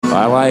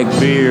I like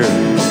beer.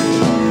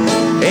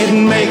 It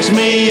makes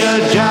me a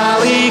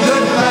jolly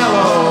good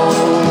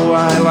fellow.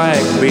 I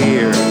like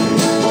beer.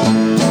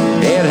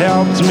 It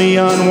helps me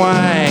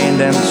unwind,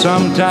 and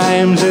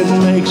sometimes it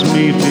makes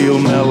me feel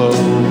mellow.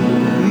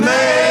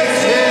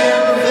 Makes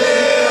him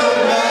feel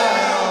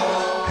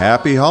mellow.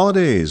 Happy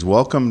holidays.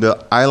 Welcome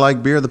to I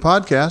Like Beer, the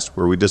podcast,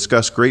 where we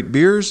discuss great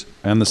beers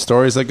and the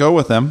stories that go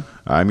with them.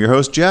 I'm your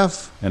host,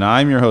 Jeff. And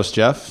I'm your host,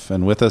 Jeff.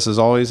 And with us, as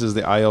always, is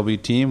the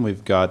ILB team.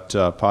 We've got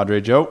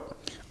Padre Joe.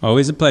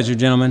 Always a pleasure,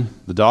 gentlemen.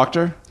 The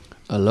doctor.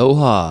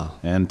 Aloha.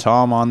 And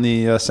Tom on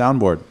the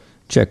soundboard.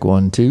 Check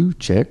 1, 2,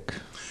 check.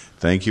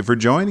 Thank you for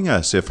joining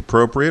us. If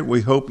appropriate,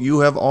 we hope you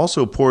have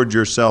also poured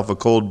yourself a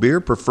cold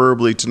beer,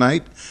 preferably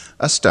tonight,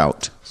 a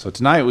stout. So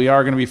tonight we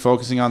are going to be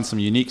focusing on some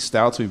unique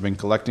stouts we've been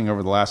collecting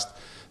over the last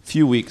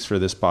few weeks for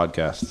this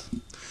podcast.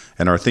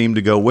 And our theme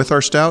to go with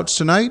our stouts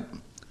tonight,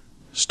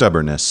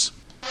 stubbornness.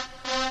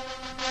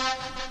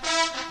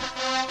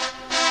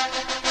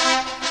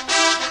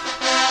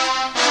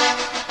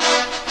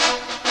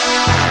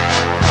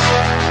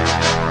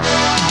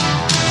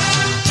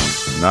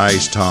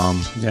 Nice,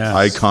 Tom. Yes.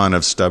 Icon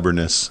of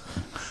stubbornness.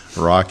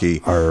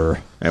 Rocky.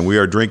 And we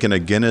are drinking a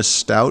Guinness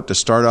stout to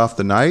start off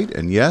the night.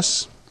 And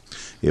yes,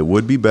 it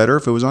would be better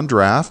if it was on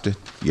draft.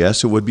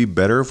 Yes, it would be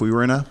better if we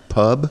were in a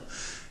pub.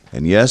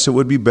 And yes, it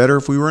would be better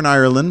if we were in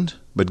Ireland.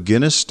 But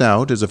Guinness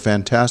stout is a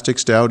fantastic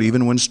stout,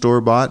 even when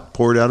store-bought,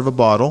 poured out of a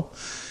bottle.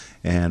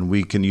 And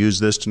we can use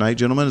this tonight,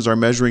 gentlemen, as our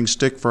measuring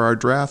stick for our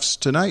drafts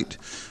tonight.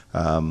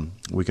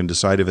 We can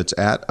decide if it's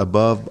at,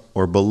 above,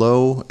 or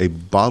below a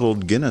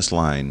bottled Guinness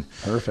line.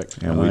 Perfect.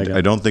 And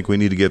I don't think we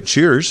need to give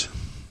cheers,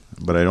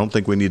 but I don't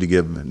think we need to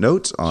give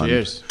notes on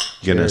Cheers.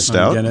 Guinness Cheers.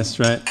 stout. On Guinness,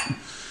 right?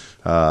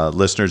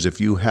 Listeners,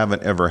 if you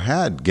haven't ever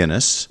had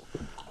Guinness,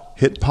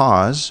 hit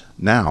pause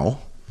now.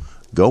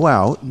 Go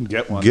out.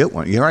 Get one. Get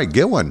one. Yeah, right,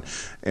 get one.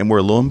 And we're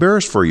a little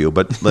embarrassed for you,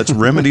 but let's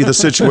remedy the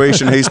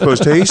situation haste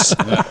post haste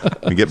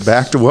and get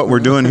back to what we're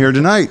doing here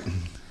tonight.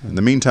 In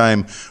the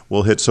meantime,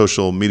 we'll hit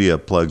social media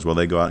plugs while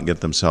they go out and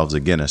get themselves a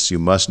Guinness. You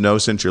must know,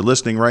 since you're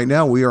listening right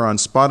now, we are on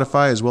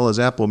Spotify as well as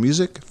Apple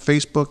Music,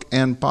 Facebook,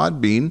 and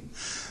Podbean.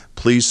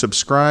 Please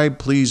subscribe.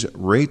 Please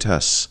rate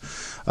us.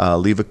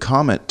 Leave a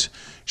comment.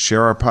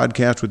 Share our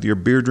podcast with your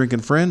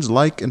beer-drinking friends.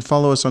 Like and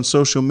follow us on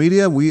social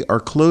media. We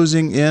are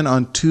closing in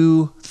on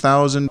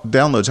 2,000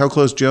 downloads. How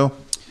close, Joe?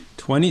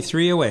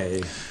 23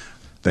 away.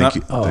 Thank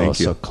you. Oh, Thank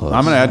you. so close.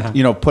 I'm going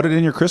to add, put it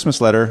in your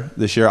Christmas letter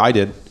this year. I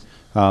did.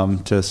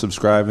 To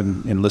subscribe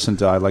and listen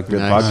to I Like Beer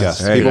Nice.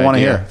 podcast. Hey, People want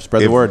to idea. hear.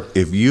 Spread the word.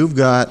 If you've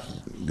got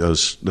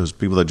those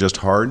people that are just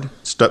hard,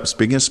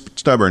 speaking of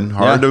stubborn,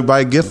 hard to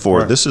buy a gift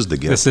for, this is the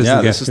gift. This is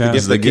the gift. This is the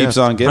gift that keeps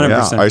on giving.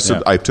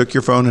 100%. I took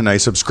your phone and I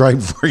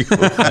subscribed for you.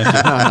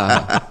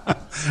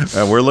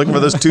 And we're looking for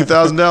those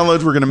 2,000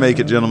 downloads. We're going to make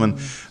it, gentlemen.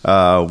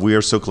 We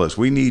are so close.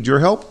 We need your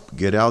help.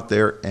 Get out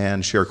there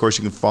and share. Of course,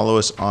 you can follow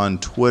us on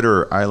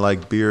Twitter. I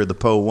Like Beer, the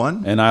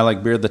Po1. And I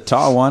Like Beer, the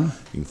Ta one.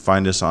 You can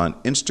find us on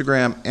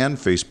Instagram and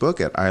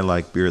Facebook at I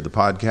Like Beer, the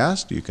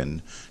podcast. You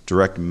can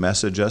direct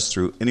message us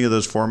through any of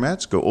those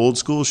formats. Go old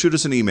school. Shoot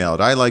us an email at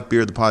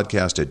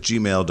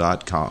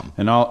iLikeBeerThePodcast@gmail.com.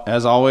 And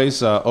as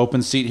always,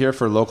 open seat here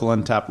for local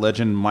Untapped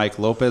legend Mike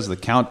Lopez. The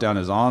countdown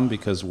is on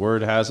because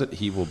word has it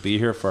he will be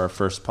here for our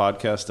first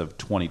podcast of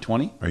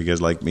 2020. Are you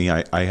guys like me?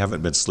 I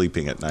haven't been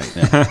sleeping at night.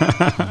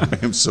 I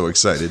am so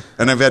excited.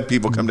 And I've had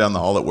people come down the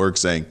hall at work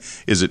saying,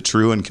 is it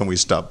true and can we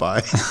stop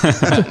by?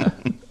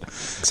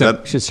 You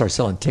should start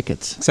selling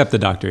tickets. Except the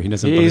doctor. He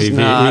doesn't He's believe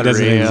not he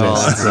doesn't real.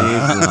 exist. He's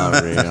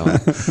not real.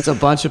 It's a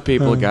bunch of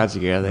people got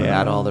together. They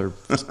had all their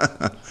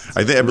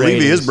I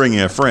believe he is bringing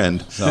a friend.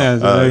 Yeah,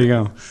 so there you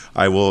go.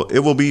 It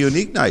will be a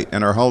unique night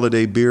and our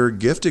holiday beer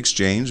gift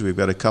exchange. We've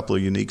got a couple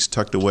of uniques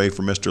tucked away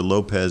for Mr.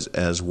 Lopez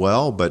as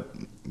well, but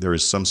there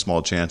is some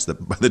small chance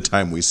that by the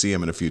time we see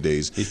him in a few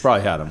days, He's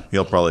probably had them.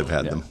 he'll probably have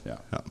had them. Yeah.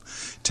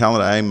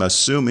 Talent, I'm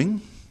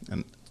assuming,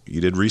 and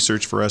you did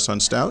research for us on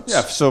stouts? Yeah,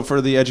 so for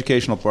the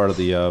educational part of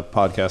the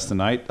podcast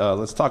tonight,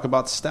 let's talk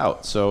about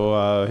stout.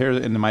 So here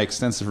in my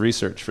extensive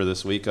research for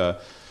this week,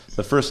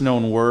 the first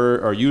known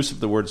word or use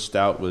of the word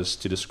stout was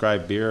to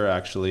describe beer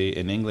actually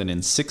in England in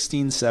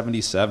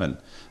 1677.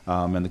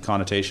 And the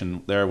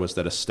connotation there was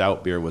that a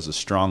stout beer was a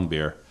strong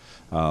beer.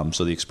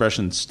 So the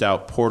expression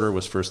stout porter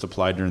was first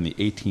applied during the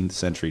 18th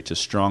century to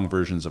strong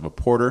versions of a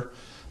porter.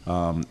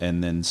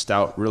 And then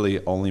stout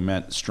really only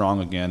meant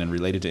strong again and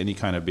related to any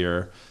kind of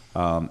beer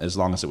as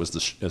long as it was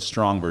a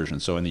strong version.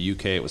 So in the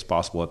UK, it was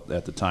possible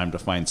at the time to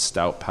find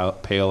stout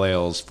pale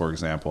ales, for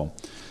example.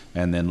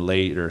 And then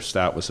later,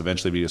 stout was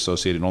eventually be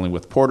associated only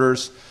with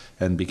porters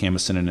and became a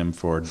synonym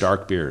for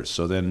dark beers.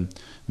 So then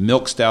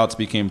milk stouts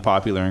became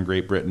popular in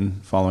Great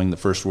Britain following the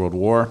First World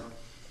War,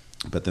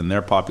 but then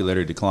their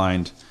popularity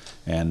declined.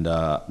 And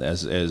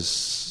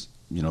as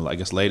you know, I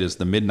guess late as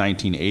the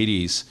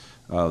mid-1980s,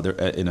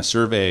 in a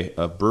survey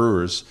of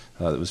brewers,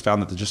 it was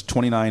found that just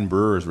 29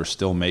 brewers were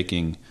still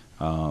making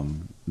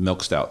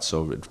milk stouts.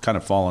 So it's kind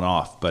of fallen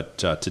off. But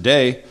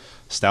today,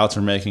 stouts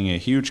are making a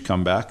huge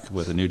comeback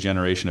with a new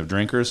generation of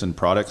drinkers and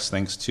products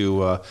thanks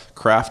to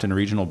craft and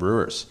regional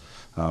brewers.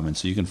 And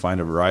so you can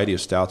find a variety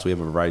of stouts. We have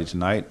a variety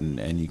tonight,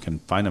 and you can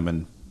find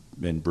them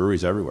in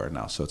breweries everywhere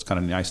now. So it's kind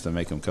of nice to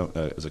make them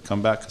as a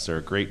comeback because they're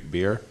a great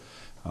beer.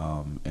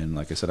 And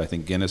like I said, I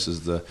think Guinness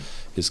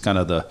is kind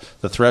of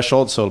the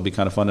threshold. So it'll be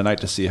kind of fun tonight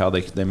to see how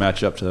they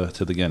match up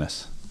to the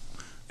Guinness.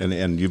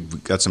 And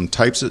you've got some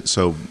types.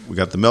 So we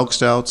got the milk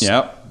stouts,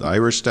 Yep. the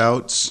Irish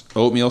stouts,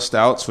 Oatmeal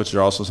stouts, which are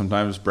also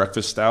sometimes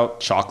breakfast stout,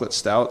 chocolate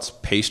stouts,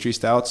 pastry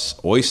stouts,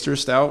 oyster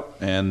stout,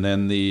 and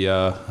then the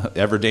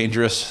ever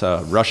dangerous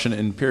Russian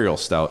Imperial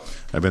stout.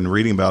 I've been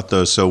reading about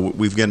those. So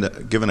we've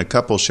given a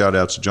couple shout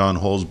outs to John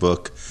Hull's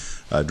book,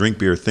 Drink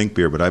Beer, Think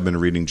Beer, but I've been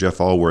reading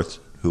Jeff Allworth,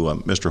 who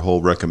Mr.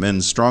 Hull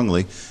recommends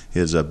strongly,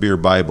 his beer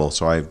Bible.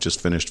 So I've just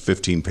finished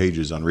 15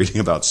 pages on reading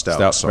about stouts.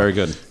 Stouts, so, very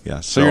good. Yeah,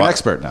 so you're an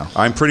expert now.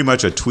 I'm pretty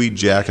much a tweed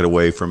jacket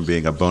away from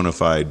being a bona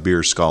fide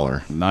beer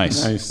scholar.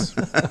 Nice.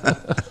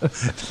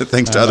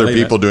 Thanks to other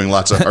people doing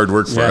lots of hard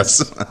work for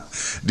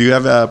us. Do you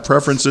have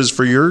preferences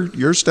for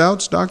your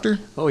stouts, Doctor?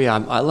 Oh, yeah.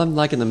 I'm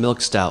liking the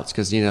milk stouts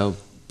because,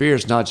 beer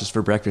is not just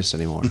for breakfast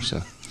anymore.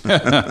 So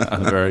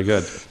Very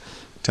good.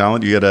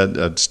 Talent, you got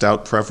a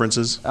stout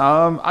preferences?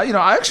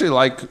 I actually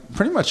like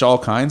pretty much all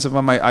kinds of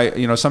them.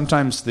 I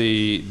sometimes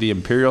the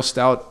Imperial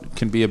Stout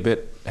can be a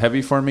bit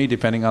heavy for me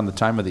depending on the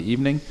time of the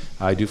evening.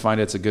 I do find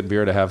it's a good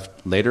beer to have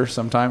later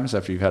sometimes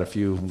after you've had a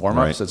few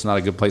warm-ups. Right. It's not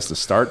a good place to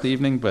start the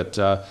evening, but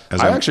I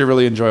actually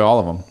really enjoy all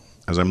of them.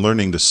 As I'm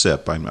learning to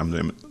sip,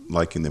 I'm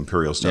liking the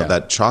Imperial Stout. Yeah.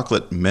 That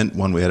chocolate mint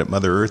one we had at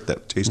Mother Earth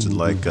that tasted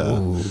like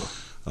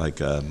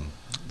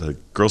the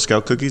Girl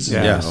Scout cookies.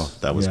 Yeah. Yes. Oh,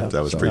 that was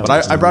pretty. But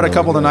tasty. I brought a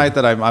couple tonight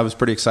that I was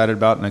pretty excited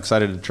about and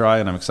excited to try,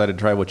 and I'm excited to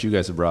try what you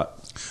guys have brought.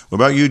 What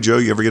about you, Joe?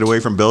 You ever get away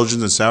from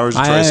Belgians and sours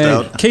to try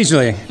stout?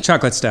 Occasionally,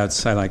 chocolate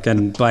stouts I like,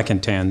 and black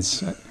and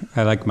tans.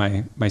 I like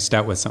my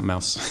stout with something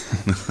else.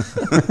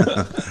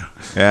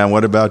 And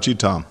what about you,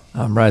 Tom?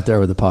 I'm right there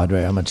with the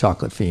Padre. I'm a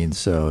chocolate fiend,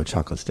 so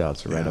chocolate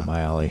stouts are right up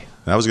my alley.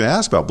 And I was going to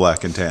ask about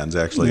black and tans,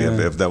 actually,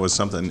 if that was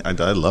something. I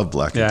love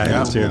black and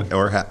tans. Yeah, me too.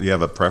 Or do you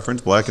have a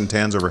preference, black and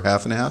tans over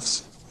half and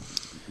halves?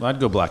 I'd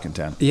go black and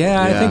tan.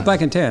 Yeah, I think black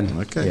and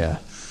tan. Okay. Yeah.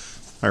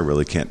 I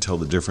really can't tell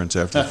the difference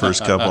after the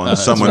first couple, and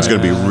someone's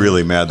going to be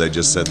really mad that I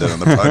just said that on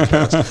the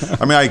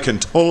podcast. I mean, I can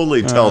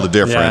totally tell the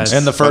difference. Yes.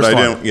 And the first but I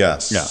one. don't.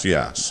 Yes.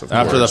 Of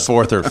After course. the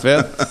fourth or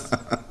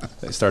fifth,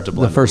 they start to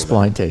blend. The first a little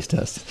blind taste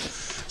test.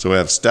 So we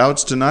have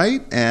stouts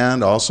tonight,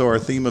 and also our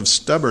theme of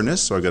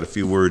stubbornness. So I've got a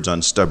few words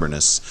on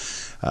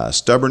stubbornness.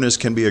 Stubbornness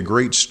can be a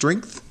great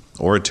strength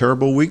or a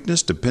terrible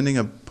weakness, depending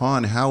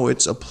upon how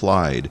it's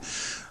applied.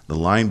 The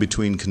line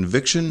between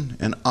conviction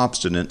and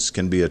obstinance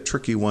can be a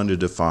tricky one to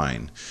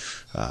define.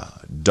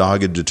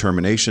 Dogged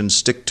determination,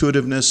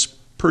 stick-to-itiveness,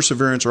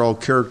 perseverance are all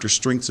character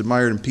strengths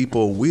admired in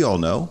people we all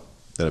know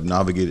that have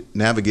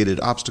navigated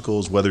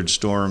obstacles, weathered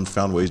storms,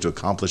 found ways to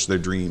accomplish their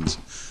dreams.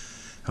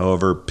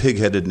 However,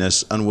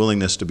 pig-headedness,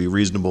 unwillingness to be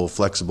reasonable,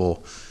 flexible,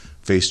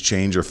 face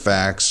change or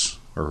facts,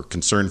 or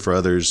concern for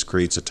others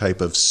creates a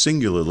type of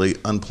singularly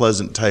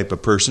unpleasant type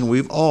of person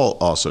we've all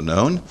also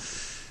known.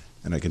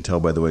 And I can tell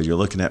by the way you're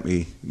looking at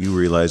me, you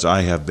realize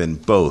I have been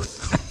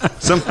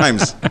both,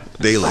 sometimes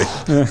daily.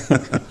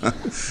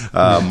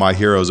 My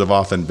heroes have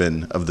often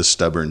been of the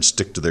stubborn,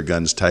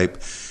 stick-to-their-guns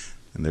type.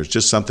 And there's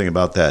just something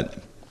about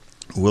that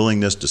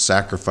willingness to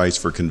sacrifice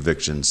for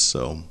convictions.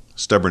 So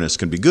stubbornness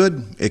can be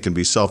good, it can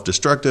be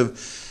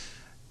self-destructive,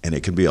 and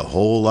it can be a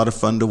whole lot of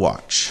fun to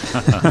watch.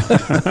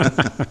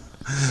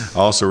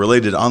 Also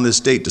related, on this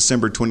date,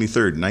 December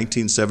 23rd,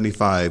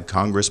 1975,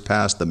 Congress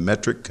passed the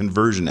Metric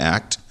Conversion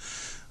Act.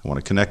 I want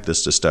to connect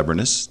this to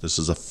stubbornness. This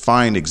is a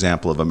fine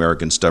example of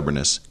American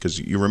stubbornness because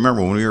you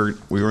remember when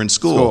we were in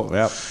school,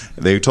 yep.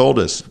 They told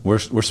us We're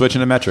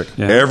switching to metric.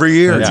 Yeah. every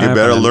year That's you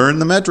better happening. learn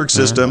the metric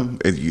system.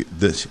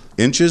 The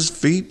inches,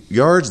 feet,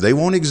 yards, they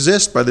won't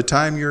exist by the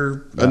time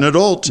you're an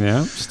adult.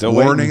 Yeah. Still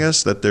warning waiting.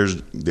 us that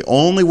there's the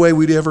only way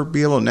we'd ever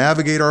be able to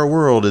navigate our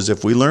world is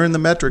if we learn the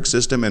metric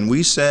system, and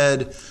we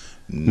said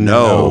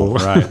no.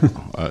 Right.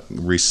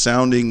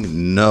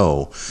 Resounding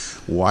no.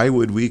 Why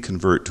would we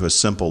convert to a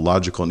simple,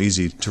 logical, and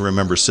easy to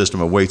remember system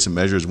of weights and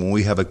measures when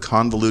we have a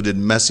convoluted,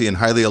 messy, and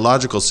highly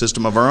illogical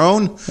system of our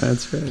own?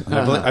 That's right.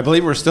 I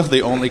believe we're still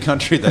the only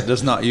country that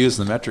does not use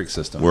the metric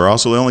system. We're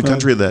also the only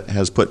country that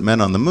has put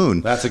men on the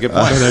moon. That's a good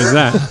point. So there's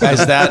that.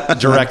 Is that a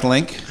direct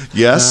link?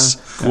 Yes.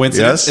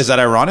 Coincidence? Yes. Is that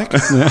ironic?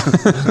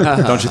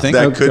 Don't you think?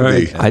 That could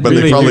be. I But they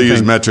really probably do use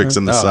think- metrics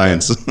in the okay.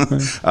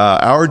 science.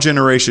 Our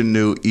generation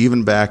knew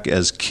even back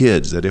as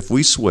kids that if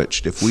we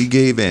switched, if we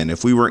gave in,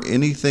 if we were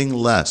anything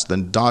less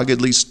than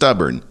doggedly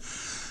stubborn,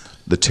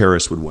 the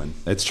terrorists would win.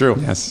 It's true.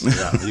 Yes.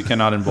 Yeah, you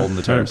cannot embolden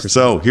the terrorists.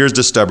 So here's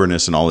the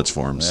stubbornness in all its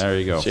forms. There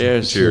you go.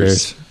 cheers.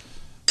 Cheers.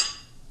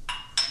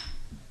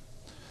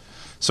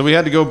 So we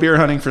had to go beer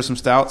hunting for some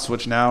stouts,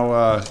 which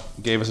now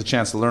gave us a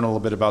chance to learn a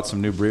little bit about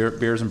some new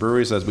beers and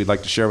breweries as we'd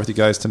like to share with you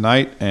guys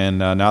tonight. And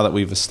now that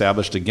we've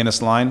established a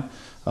Guinness line,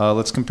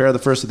 let's compare the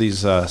first of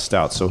these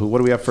stouts. So what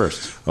do we have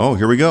first? Oh,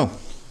 here we go.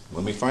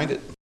 Let me find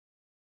it.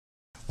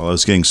 Well, I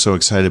was getting so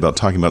excited about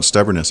talking about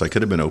stubbornness, I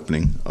could have been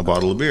opening a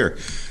bottle of beer.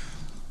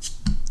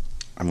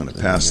 I'm going to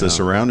pass this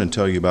around and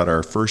tell you about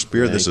our first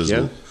beer. This is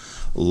you.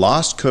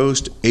 Lost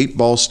Coast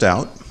 8-Ball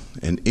Stout,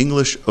 an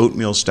English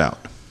oatmeal stout.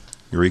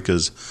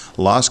 Eureka's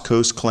Lost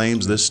Coast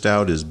claims this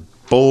stout is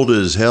bold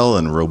as hell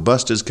and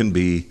robust as can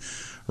be,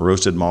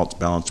 roasted malts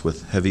balanced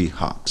with heavy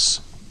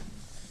hops.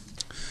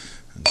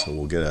 And so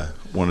we'll get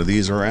one of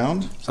these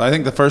around. So I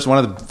think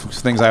one of the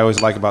things I always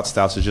like about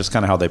stouts is just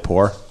kind of how they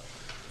pour.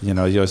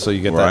 So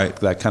you get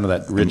that kind of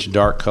that rich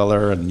dark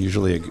color and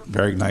usually a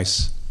very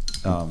nice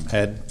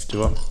head to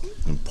them.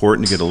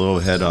 Important to get a little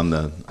head on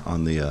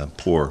the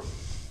pour.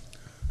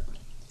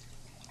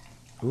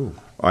 Ooh.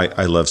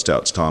 I love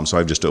stouts, Tom, so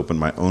I've just opened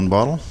my own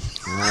bottle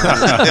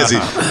as he's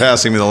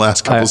passing me the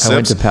last couple sips. I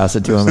went to pass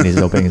it to him, and he's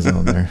opening his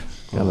own there.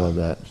 I love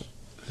that.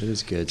 It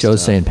is good. Joe's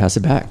stuff. saying, pass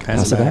it back.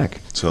 Pass it back.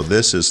 So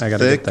this is I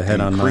gotta thick get the head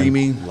and on mine.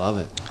 creamy. Love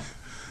it.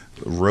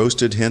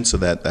 Roasted hints of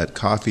that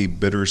coffee,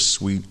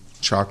 bittersweet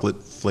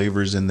chocolate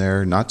flavors in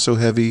there. Not so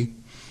heavy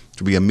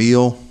to be a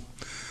meal.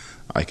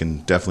 I can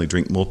definitely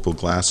drink multiple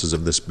glasses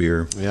of this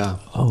beer. Yeah.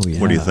 Oh, yeah.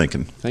 What are you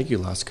thinking? Thank you,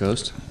 Lost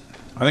Coast.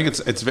 I think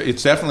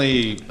it's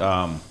definitely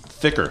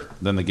thicker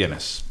than the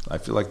Guinness. I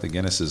feel like the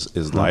Guinness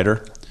is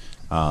lighter.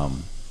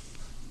 I'm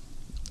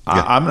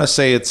going to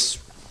say it's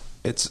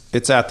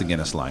at the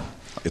Guinness line.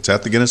 It's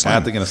at the Guinness line.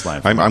 At the Guinness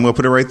line. I'm going to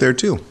put it right there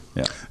too.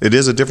 Yeah. It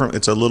is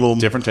it's a little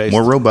Different taste.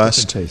 more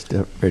robust. Different taste.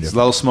 Very It's a different.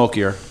 little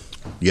smokier.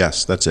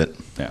 Yes, that's it.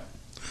 Yeah.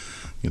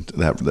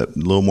 That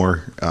little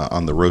more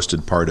on the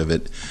roasted part of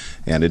it,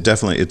 and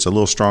it's a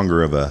little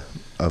stronger of a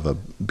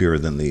beer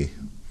than the.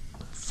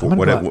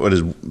 What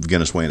is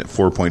Guinness weighing at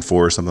 4.4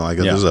 or something like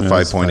that? Yeah. This is a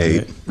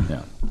 5.8.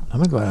 Yeah. I'm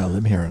going to go out on a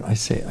limb here, and I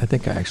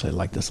think I actually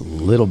like this a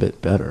little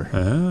bit better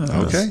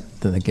Okay.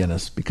 than the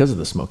Guinness because of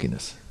the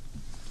smokiness.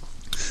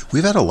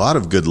 We've had a lot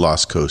of good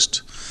Lost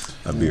Coast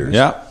beers.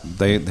 Yeah.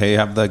 They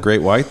have the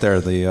Great White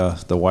there,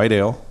 the white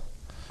ale,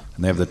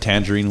 and they have the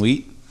Tangerine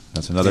Wheat.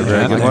 That's another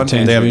very good one. They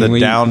have the Tangerine Wheat.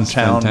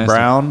 Downtown It's fantastic.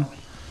 Brown.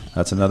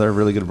 That's another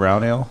really good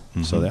brown ale.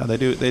 So yeah, they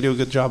do a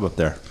good job up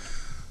there.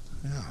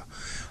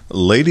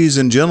 Ladies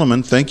and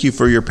gentlemen, thank you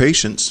for your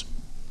patience.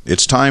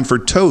 It's time for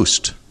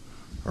toast,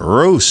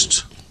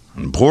 roast,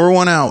 and pour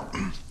one out.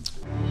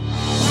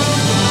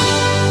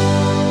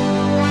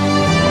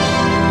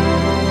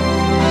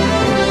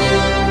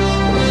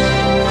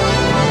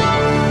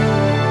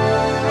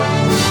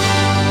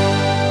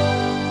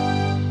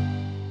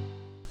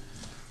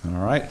 All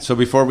right. So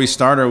before we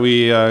start, are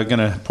we going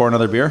to pour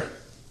another beer?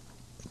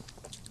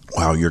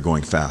 Wow, you're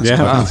going fast.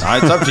 Yeah. It's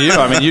up to you.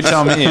 I mean, you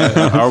tell me.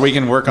 Or we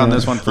can work on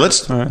this one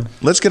first.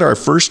 Let's get our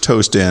first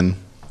toast in.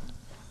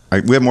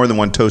 We have more than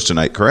one toast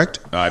tonight, correct?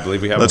 I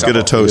believe we have. Let's get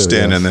a toast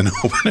in and then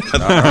open it. All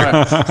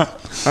right.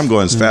 I'm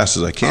going as fast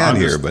as I can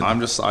here, but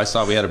I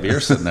saw we had a beer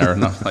sitting there,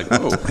 and I'm like,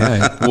 whoa,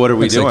 Yeah. what are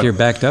we Looks doing? like you're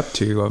backed up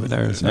to over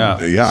there. So.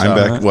 Yeah. yeah, I'm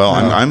back. Well,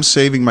 I'm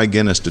saving my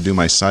Guinness to do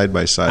my side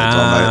by sides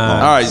all night long.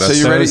 All right, so That's-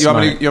 you ready? so You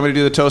want me smart. to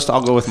do the toast?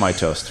 I'll go with my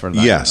toast for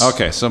tonight. Yes.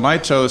 Okay, so my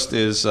toast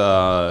is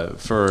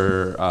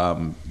for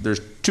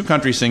there's two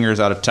country singers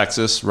out of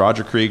Texas,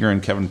 Roger Krieger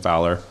and Kevin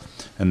Fowler,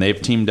 and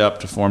they've teamed up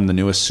to form the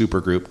newest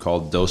supergroup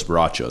called Dos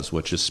Borrachos,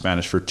 which is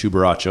Spanish for two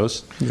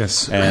borrachos.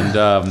 Yes. And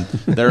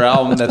their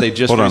album that they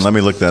just Hold on, let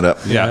me look that up.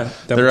 Yeah,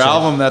 double their check.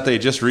 album that they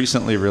just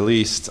recently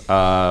released, in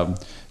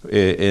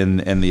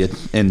the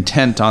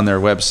intent on their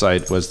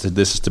website was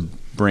to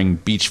bring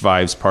beach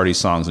vibes, party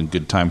songs, and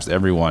good times to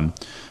everyone.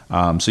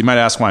 So you might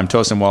ask why I'm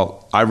toasting.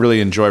 Well, I really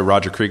enjoy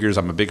Roger Krieger's.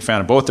 I'm a big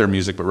fan of both their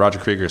music, but Roger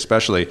Krieger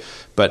especially.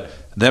 But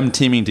them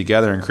teaming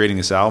together and creating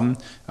this album,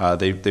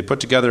 they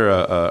put together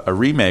a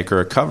remake or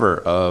a cover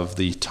of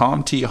the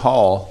Tom T.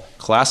 Hall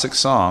classic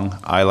song,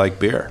 I Like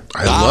Beer.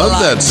 I love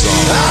that song.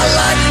 I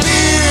like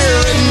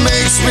beer, it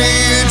makes me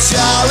a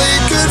jolly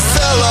good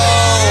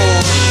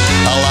fellow.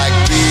 I like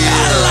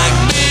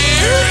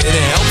beer,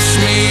 it helps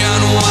me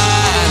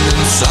unwind,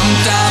 and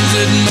sometimes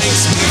it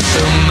makes me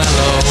feel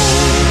mellow.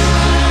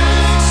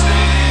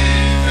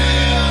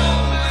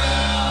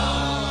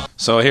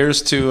 So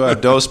here's to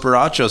Dos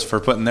Borrachos for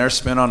putting their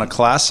spin on a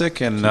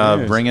classic and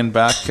bringing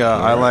back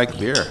I Like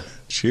Beer.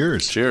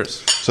 Cheers. Cheers.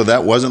 So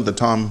that wasn't the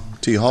Tom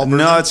T. Hall version?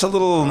 No, it's a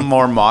little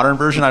more modern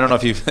version. I don't know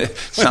if you it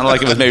sounded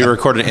like it was maybe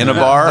recorded in a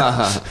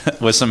bar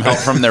with some help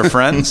from their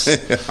friends. Do you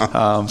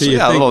a think-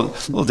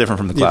 little different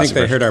from the Do you classic think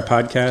they version. heard our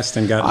podcast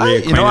and got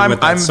reacquainted I'm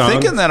with that song?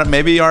 thinking that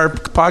maybe our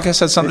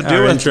podcast had something to do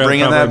Our with intro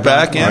bringing that probably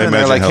back got- in. I And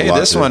they're imagine like, had hey, lots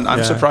this of- one, I'm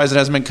Yeah. surprised it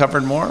hasn't been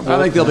covered more.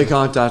 I think they'll be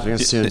contacting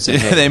us soon. Say,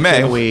 hey, They may.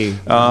 can we?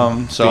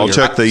 So I'll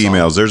check the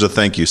emails. There's a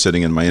thank you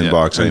sitting in my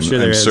inbox. I'm sure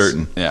there I'm is.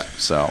 certain. Yeah.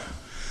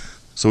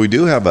 So we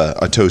do have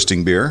a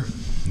toasting beer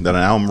that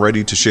I'm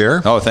ready to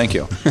share. Oh, thank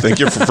you. Thank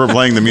you for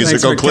playing the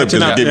musical for clip to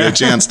catching up. give you a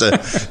chance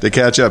to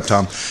catch up,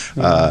 Tom.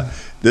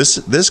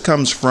 This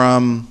comes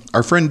from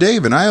our friend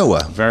Dave in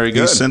Iowa. Very He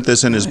good. sent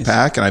this in his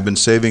pack, and I've been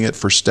saving it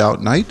for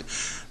Stout Night.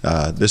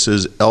 This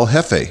is El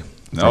Jefe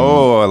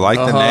Oh, I like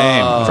the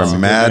name. from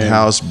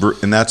Madhouse,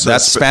 and that's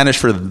That's Spanish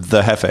for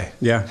the Jefe.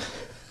 Yeah.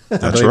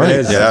 That's believe it right.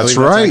 is. Yeah, I that's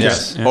believe right.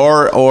 that's Yes.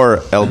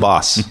 Or El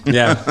Boss.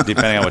 Yeah.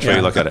 Depending on which way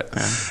you look at it.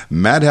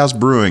 Madhouse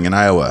Brewing in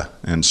Iowa.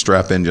 And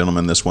strap in,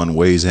 gentlemen, this one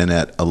weighs in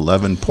at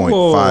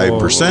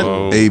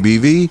 11.5%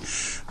 ABV.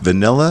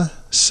 Vanilla,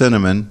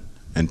 cinnamon,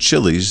 and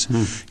chilies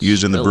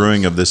used in the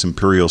brewing of this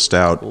imperial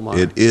stout.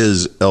 It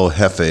is El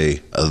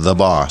Jefe, the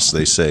boss,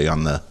 they say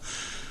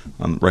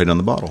right on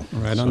the bottle.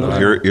 Right on the So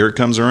bottle. here it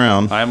comes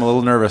around. I'm a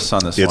little nervous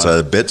on this It's one.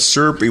 a bit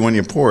syrupy when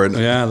you pour it.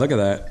 Yeah, look at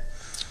that.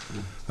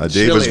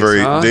 Dave was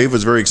Chilies, huh? Dave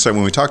was very excited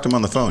when we talked to him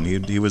on the phone.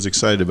 He was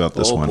excited about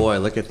this Oh one. boy,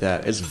 look at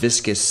that. It's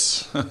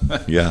viscous.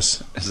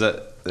 Yes. Is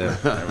that there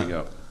we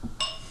go.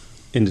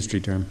 Industry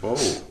term. Whoa.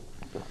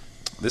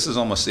 This is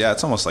almost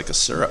it's almost like a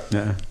syrup.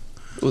 Yeah.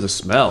 Ooh, the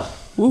smell.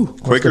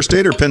 Quaker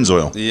State or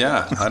Pennzoil?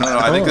 Yeah. I don't know.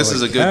 I think this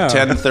is a good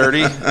cow.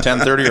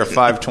 1030 or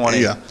 520.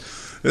 Yeah.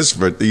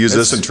 They use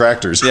this in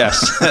tractors.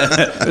 Yes.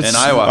 In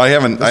Iowa. I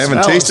haven't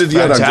smells tasted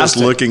yet. I'm just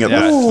fantastic. looking at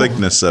the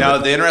thickness of Now,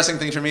 it. the interesting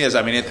thing for me is,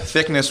 I mean,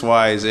 thickness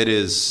wise, it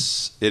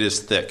is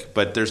thick,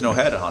 but there's no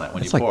head on it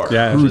when you like pour.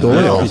 Yeah. Crude You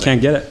oil.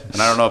 can't get it.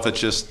 And I don't know if it's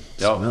just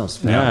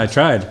Smells Yeah, I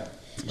tried.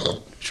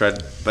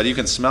 but you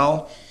can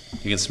smell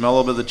a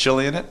little bit of the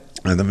chili in it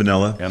And the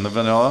vanilla. and the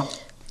vanilla.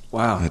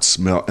 Wow. It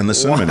smell and the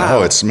cinnamon. Wow.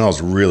 Oh, it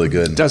smells really It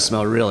good. does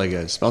smell really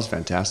good. It smells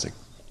fantastic.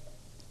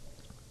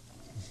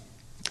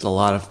 It's a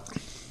lot of.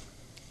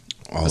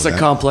 Oh, It's a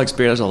complex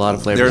beer. There's a lot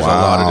of flavors. There's a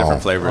lot of Wow.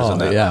 different flavors in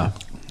that. Yeah.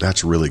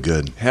 that's really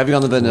good. Heavy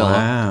on the vanilla.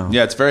 Wow.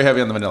 Yeah, it's very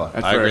heavy on the vanilla.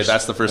 At I agree. first.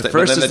 That's the first At thing.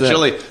 But first then is the the-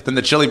 chili,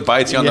 the chili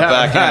bites you on the Yeah,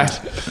 back right.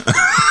 end.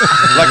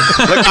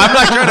 like I'm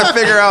not trying to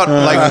figure out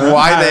like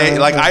why they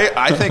like.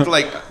 I think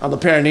like On the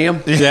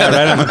perineum. Yeah,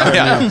 right on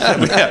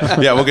the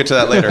yeah, we'll get to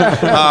that later.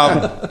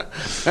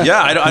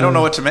 Yeah, I don't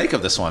know what to make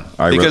of this one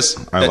I because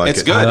like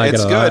it's it. good. I like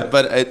It's it a good, lot.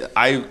 but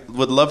I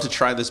would love to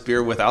try this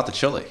beer without the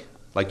chili,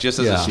 like just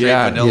as a Yeah. straight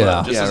Yeah, vanilla,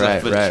 yeah. just Yeah, as right, a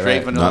right, straight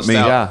right. vanilla Not me.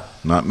 stout. Yeah.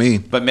 Not me.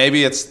 But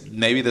maybe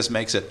this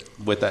makes it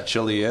with that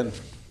chili in.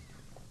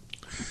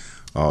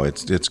 Oh,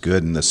 it's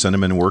good, and the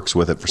cinnamon works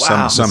with it for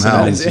Wow.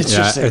 somehow. That's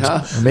interesting, Yeah,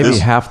 huh? Or maybe This-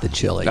 half the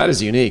chili. That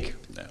is unique.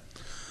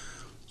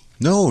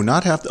 No,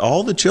 not half.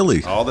 All the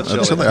chili. All the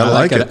chili. I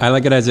like it. I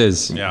like it as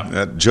is.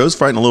 Yeah. Joe's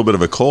fighting a little bit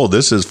of a cold.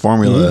 This is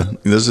formula.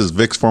 This is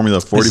Vic's Formula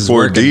This is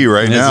 44D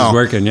right working. now. This is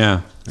working,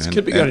 yeah. And,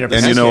 could be good on your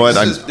and you know what?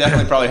 This is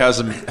definitely probably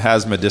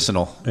has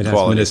medicinal It has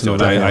qualities medicinal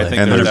to it. I value.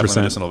 think And there's there's-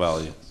 definitely medicinal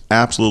value.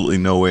 absolutely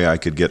no way I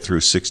could get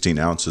through 16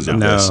 ounces of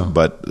No. this.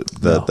 But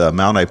the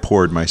amount I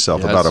poured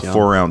myself, Yeah, about it's a yum.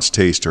 4-ounce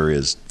taster,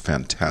 is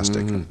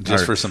fantastic.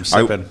 Just for some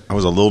sipping. I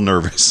was a little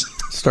nervous.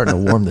 Starting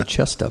to warm the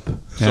chest up. So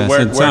Yeah,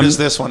 where since does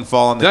this one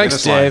fall in the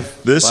Thanks, Guinness line? Dave.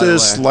 This by the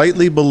is way.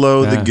 slightly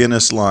below the Yeah.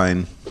 Guinness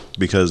line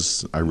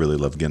because I really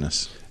love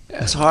Guinness.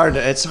 It's hard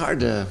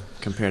to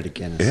compare to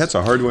Guinness. It's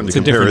a hard one It's to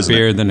a compare, different isn't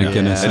beer it? than a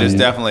Guinness. It is and-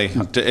 definitely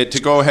to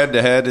go head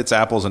to head. It's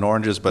apples and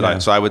oranges, but Yeah.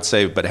 so I would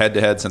say, but head to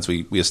head, since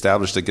we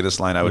established the Guinness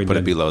line, I would We put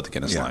it did. below the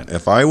Guinness line.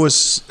 If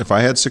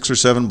I had 6 or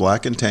 7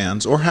 black and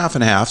tans or half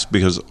and halves,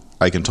 because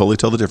I can totally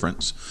tell the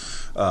difference.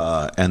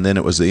 And then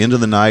it was the end of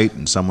the night,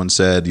 and someone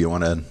said, "You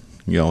want a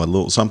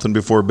little something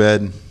before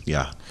bed?"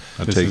 Yeah,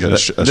 I'll This take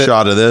is a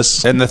shot of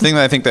this. And the thing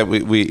that I think that we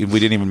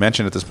didn't even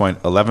mention at this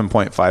point,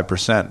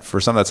 11.5%. For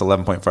some, that's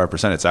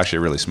 11.5%. It's actually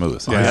really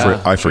smooth.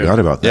 I forgot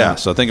about that. Yeah,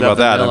 so think Is about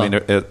that that. I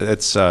vanilla? mean,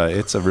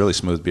 it's a really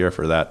smooth beer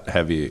for that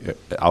heavy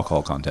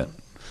alcohol content.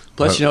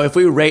 Plus, if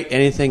we rate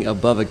anything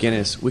above a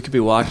Guinness, we could be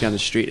walking down the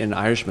street and an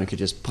Irishman could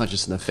just punch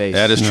us in the face.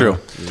 That is true.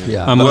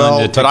 Yeah. I'm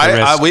willing to take But the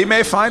risk. we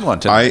may find one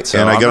tonight. I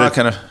I'm not gotta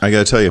gonna. I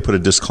gotta tell you, put a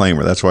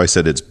disclaimer. That's why I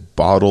said it's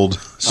bottled.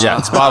 Yeah,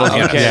 it's bottled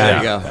Guinness. Okay, there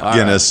you go. All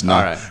Guinness, right.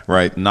 not All right.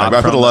 right. Not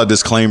I put a from lot of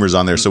disclaimers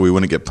on there so we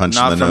wouldn't get punched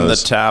Not in the from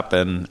nose. the tap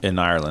in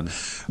Ireland.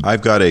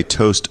 I've got a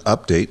toast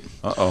update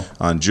Uh-oh.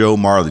 on Joe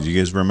Marler. Do you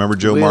guys remember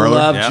Joe We Marler?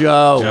 love Yeah.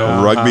 Joe.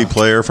 A rugby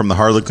player from the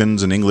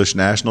Harlequins and English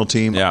national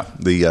team. Yeah.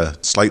 The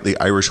slightly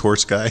Irish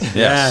horse guy.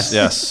 Yes.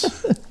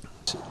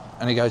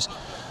 And he goes,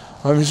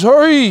 "I'm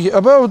sorry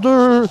about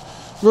the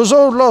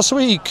result last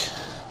week,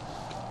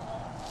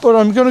 but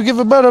I'm going to give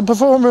a better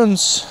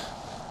performance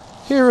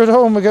here at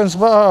home against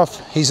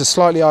Bath." He's a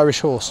slightly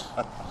Irish horse.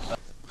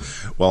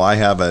 Well, I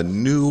have a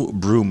new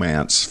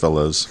brewmance,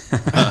 fellows.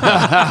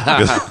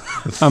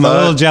 I'm a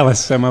little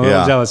jealous.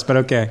 Yeah. But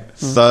okay.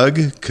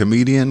 Thug,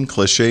 comedian,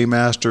 cliche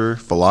master,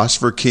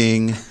 philosopher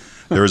king.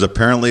 There is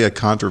apparently a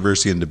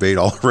controversy and debate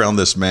all around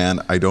this man.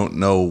 I don't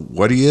know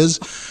what he is,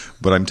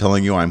 but I'm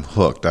telling you, I'm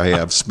hooked. I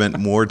have spent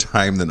more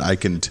time than I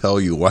can tell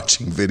you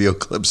watching video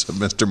clips of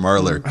Mr.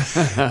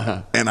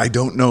 Marler. And I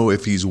don't know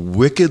if he's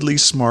wickedly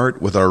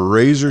smart with a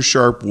razor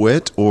sharp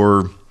wit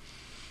or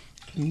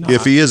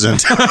if he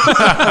isn't.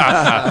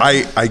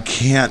 I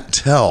can't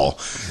tell.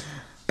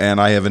 And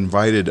I have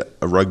invited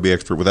a rugby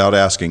expert, without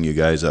asking you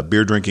guys, a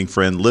beer drinking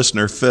friend,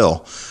 listener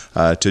Phil,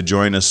 to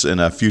join us in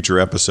a future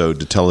episode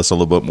to tell us a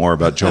little bit more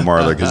about Joe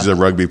Marler, because he's a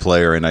rugby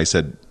player. And I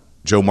said,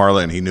 Joe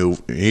Marler, and he knew.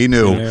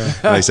 Yeah.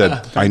 And I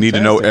said, I need to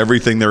know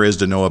everything there is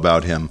to know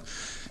about him.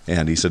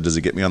 And he said, does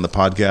it get me on the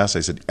podcast? I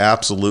said,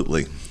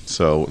 absolutely.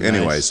 So,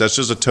 anyways, that's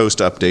just a toast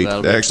update.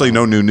 That'll be Actually, fun.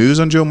 no new news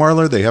on Joe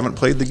Marler. They haven't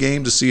played the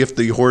game to see if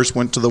the horse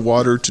went to the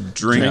water to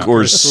drink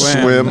or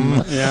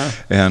swim. Yeah.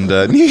 And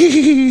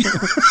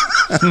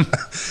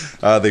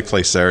they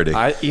play Saturday.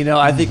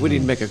 I think we need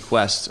to make a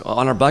quest.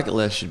 On our bucket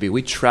list should be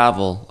we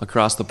travel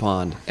across the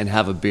pond and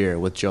have a beer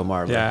with Joe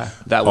Marler. Yeah.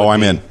 That would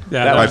I'm be- in.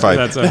 Yeah, High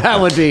five. That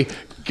would be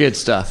good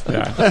stuff.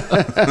 Yeah.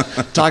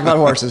 Talk about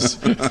horses.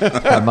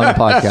 I'm on a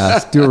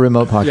podcast. Do a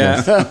remote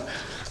podcast. Yeah.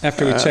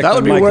 After we check That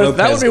would the be Mike worth.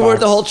 That would Lopez be worth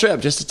the box. whole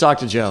trip just to talk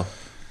to Joe.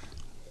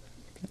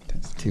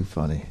 It's too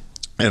funny.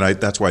 And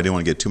that's why I didn't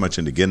want to get too much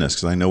into Guinness,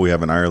 because I know we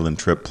have an Ireland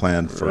trip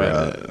planned for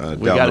down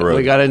the road.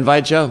 We got to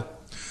invite Joe.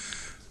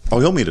 Oh,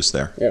 he'll meet us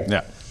there.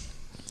 Yeah.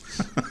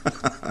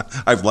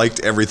 I've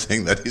liked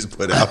everything that he's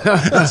put out.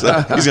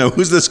 So he's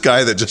who's this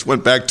guy that just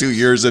went back 2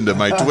 years into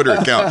my Twitter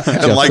account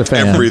and Jeff's liked a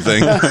fan.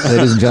 everything?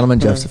 Ladies and gentlemen,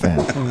 Jeff's a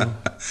fan.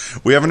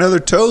 We have another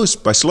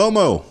toast by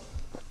Slow-Mo.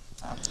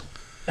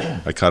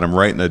 I caught him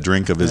right in a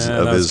drink of his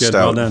that was good.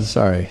 stout. Well done.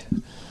 Sorry.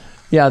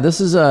 Yeah, this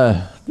is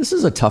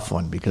a tough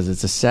one because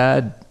it's a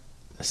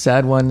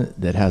sad one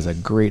that has a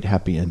great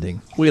happy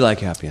ending. We like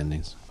happy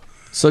endings.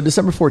 So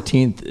December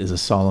 14th is a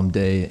solemn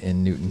day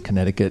in Newton,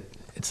 Connecticut.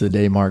 It's the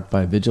day marked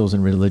by vigils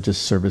and religious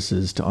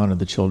services to honor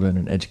the children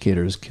and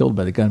educators killed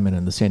by the gunmen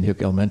in the Sandy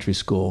Hook Elementary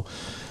School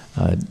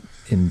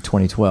in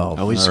 2012.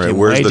 Oh, we just All right, came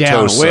where's way the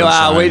down. toast, wow,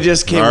 Sunshine? we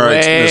just came All right,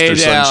 way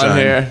Mr. down Sunshine.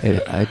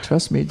 here. Hey,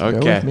 trust me. Bear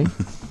Okay. with me.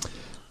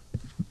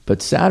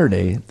 But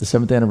Saturday, the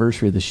 7th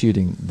anniversary of the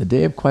shooting, the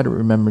day of quiet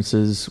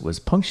remembrances was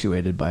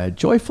punctuated by a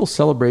joyful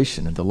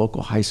celebration as the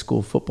local high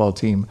school football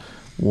team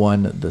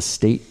won the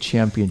state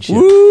championship.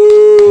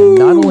 And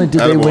not only did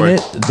they win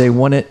it, they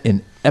won it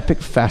in epic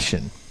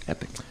fashion.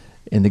 Epic.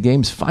 In the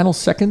game's final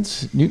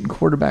seconds, Newton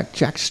quarterback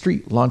Jack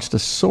Street launched a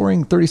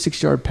soaring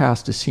 36-yard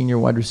pass to senior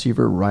wide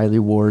receiver Riley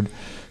Ward,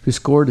 who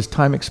scored as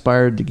time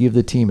expired to give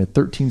the team a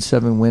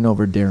 13-7 win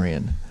over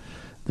Darien.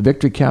 The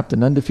victory capped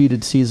an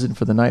undefeated season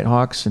for the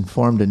Nighthawks and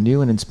formed a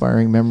new and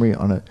inspiring memory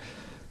on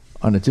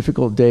a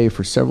difficult day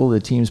for several of the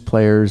team's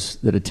players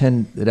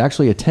that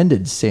actually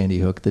attended Sandy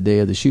Hook the day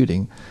of the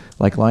shooting,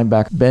 like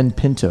linebacker Ben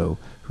Pinto,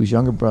 whose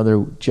younger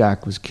brother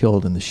Jack was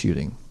killed in the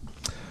shooting.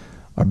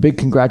 Our big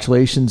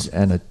congratulations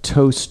and a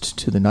toast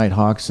to the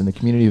Nighthawks and the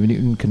community of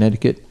Newton,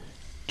 Connecticut.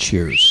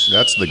 Cheers.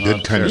 That's the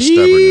good kind of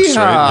stubbornness,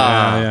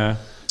 right? Yeah.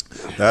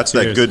 That's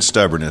that good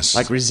stubbornness.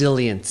 Like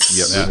resilience.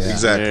 Yep,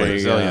 exactly. There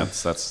you go.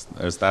 Resilience.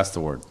 That's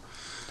the word.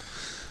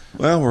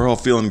 Well, we're all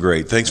feeling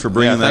great. Thanks for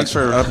bringing that thanks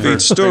for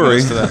upbeat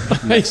story.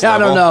 I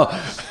don't know.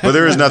 But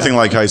there is nothing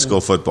like high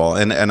school football.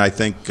 And I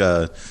think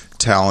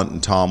Talent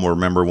and Tom will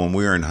remember when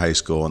we were in high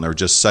school and there were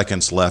just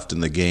seconds left in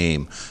the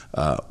game,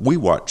 we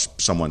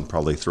watched someone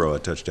probably throw a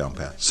touchdown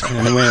pass.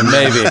 And win.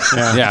 Maybe.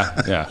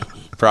 Yeah.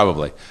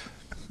 Probably.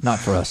 Not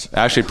for us.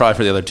 Actually, probably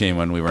for the other team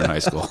when we were in high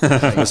school.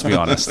 Let's be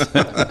honest.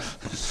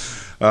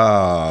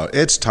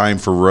 It's time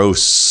for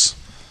roasts.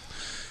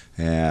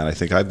 And I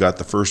think I've got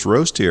the first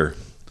roast here.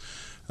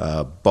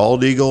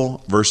 Bald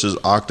eagle versus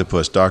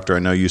octopus. Doctor, I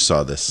know you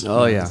saw this.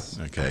 Oh, yeah.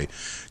 Okay.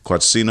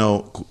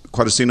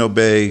 Quatacino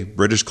Bay,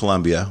 British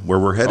Columbia, where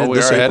we're headed We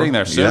this are April. heading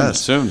there soon.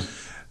 Yes. Soon.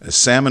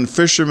 Salmon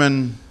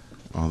fishermen,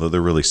 although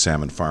they're really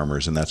salmon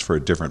farmers, and that's for a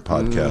different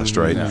podcast,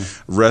 right? yeah.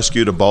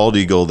 Rescued a bald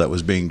eagle that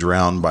was being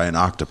drowned by an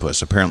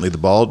octopus. Apparently, the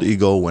bald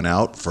eagle went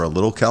out for a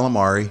little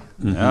calamari,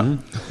 Yeah.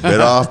 bit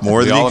off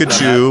more than all he could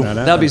have chew.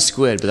 That'll be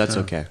squid, but that's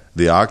okay.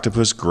 The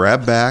octopus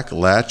grabbed back,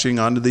 latching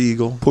onto the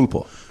eagle.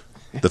 Pulpo.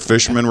 The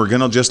fishermen were going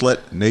to just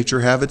let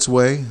nature have its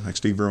way, like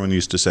Steve Irwin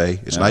used to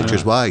say. It's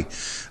nature's way.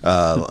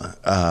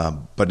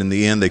 But in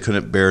the end, they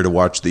couldn't bear to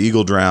watch the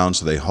eagle drown,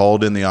 so they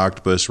hauled in the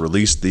octopus,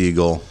 released the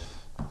eagle.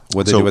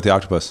 What did they do with the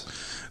octopus?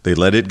 They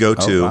let it go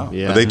too. wow.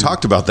 Yeah. They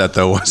talked about that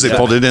though as they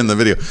pulled it in the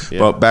video.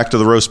 But back to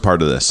the roast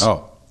part of this.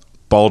 Oh.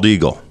 Bald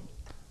eagle.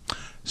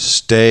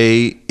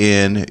 Stay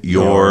in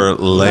your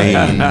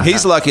lane.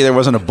 He's lucky there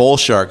wasn't a bull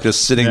shark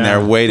just sitting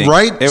there waiting.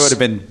 Right. It would have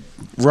been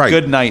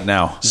good night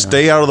now.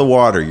 Stay out of the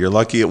water. You're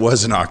lucky it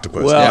was an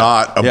octopus, Well,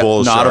 not a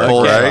bull not shark. a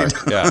bull right?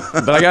 shark. Yeah.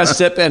 But I got to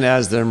step in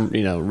as their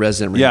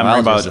resident marine Yeah,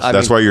 marine biologist. biologist.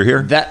 That's why you're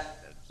here?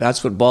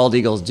 That's what bald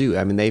eagles do.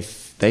 I mean, they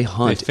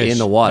hunt They fish, in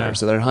the water, yeah.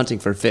 so they're hunting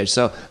for fish.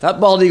 So that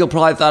bald eagle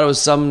probably thought it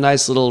was some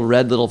nice little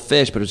red little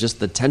fish, but it was just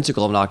the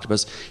tentacle of an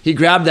octopus. He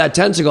grabbed that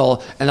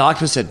tentacle, and the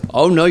octopus said,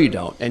 "Oh no, you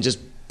don't," and just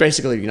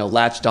basically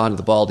latched onto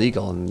the bald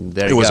eagle, and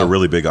there you go. It was a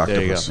really big There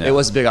you go. octopus. It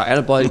was a big and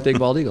a big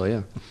bald eagle.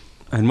 Yeah.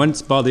 And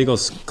once bald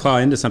eagles claw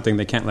into something,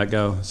 they can't let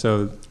go.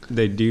 So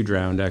they do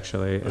drown,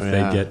 actually, if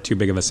they get too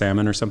big of a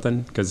salmon or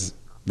something, because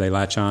they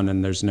latch on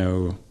and there's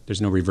no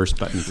reverse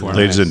button for them.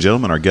 Ladies and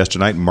gentlemen, our guest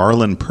tonight,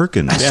 Marlon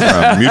Perkins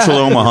from Mutual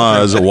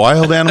Omaha's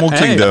Wild Animal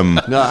Kingdom.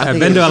 No, I've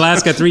been to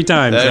Alaska 3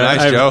 times. Hey, nice,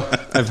 I've, Joe.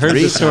 I've heard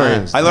 3 the story.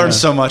 times. I learned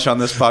so much on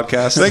this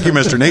podcast. Thank you,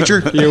 Mr.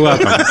 Nature. You're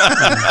welcome.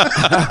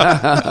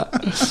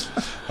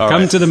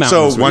 Come to the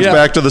mountains. So once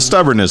back to the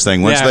stubbornness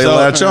thing. Once they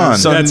latch on.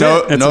 So That's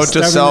note it. That's a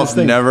to self: stubbornness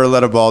thing. never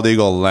let a bald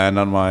eagle land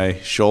on my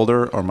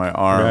shoulder or my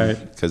arm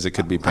Right. because it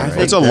could be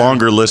painful. It's a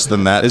longer list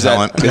than that, Is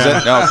talent. that? Is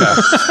it?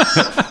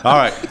 Okay. All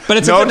right. But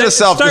it's a note good- to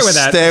self: start with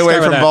that. stay away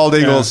Start from with that. bald Yeah.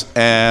 eagles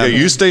Yeah, and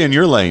you stay in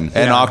your lane.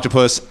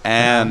 octopus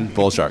and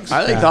bull sharks.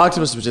 I think the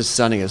octopus was just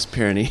sunning his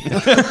Pyrenees.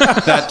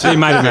 He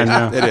might have been.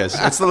 No. It is.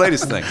 It's the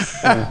latest thing.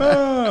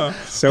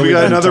 So We we've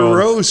got been another told.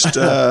 roast.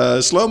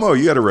 Slow-mo,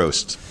 you got a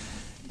roast.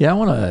 Yeah, I'm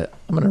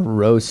gonna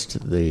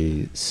roast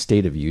the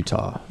state of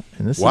Utah.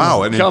 And this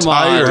Wow, is, an Come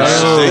on, entire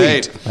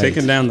right. state.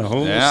 Taking down the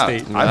whole Yeah.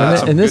 state. I've had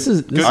some and this good,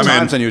 is good I'm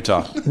times in. in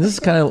Utah. this is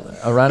kind of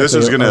around. This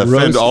is going to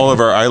offend all of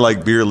our I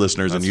Like Beer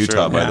listeners in That's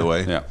Utah, true. by the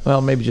way. Yeah.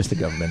 Well, maybe just the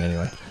government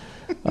anyway.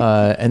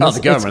 And Oh, this,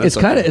 the government, It's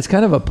that's kind of okay. it's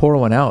kind of a pour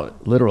one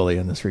out, literally,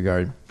 in this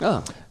regard.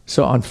 Oh.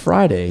 So on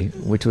Friday,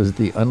 which was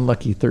the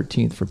unlucky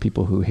 13th for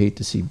people who hate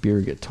to see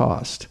beer get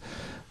tossed,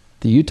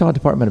 the Utah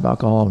Department of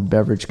Alcohol and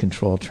Beverage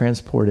Control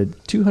transported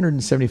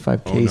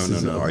 275 Oh,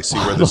 cases no. of I see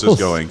where this is bottles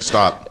going.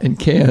 Stop. and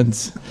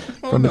cans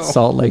from its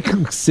Salt Lake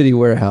City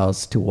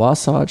warehouse to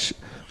Wasatch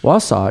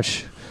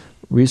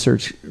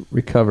Research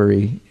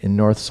Recovery in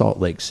North Salt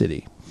Lake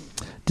City,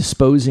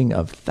 disposing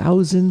of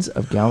thousands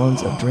of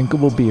gallons of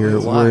drinkable beer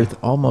worth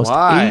almost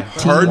Why?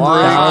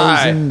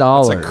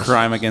 $18,000. It's a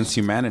crime against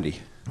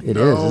humanity. It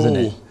is, isn't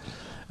it?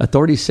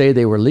 Authorities say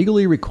they were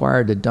legally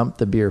required to dump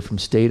the beer from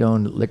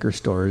state-owned liquor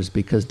stores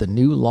because the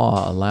new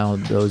law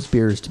allowed those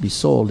beers to be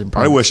sold in I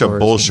private wish a stores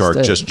bull shark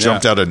instead. just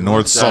jumped out of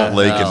North Salt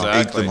Lake and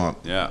ate Exactly. them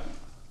up. Yeah.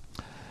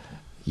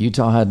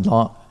 Utah had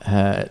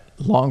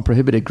long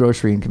prohibited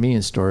grocery and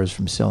convenience stores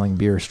from selling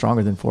beer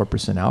stronger than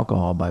 4%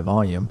 alcohol by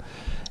volume.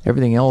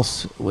 Everything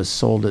else was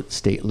sold at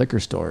state liquor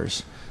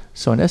stores.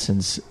 So in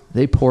essence,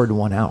 they poured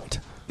one out.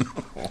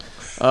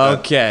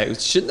 Okay.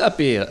 Shouldn't that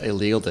be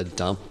illegal to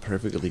dump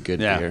perfectly good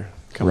Yeah. beer?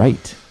 Come on.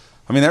 Right.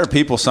 I mean, there are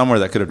people somewhere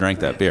that could have drank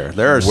that beer.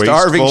 There are Wasteful.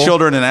 starving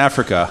children in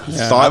Africa.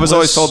 I was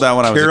always told that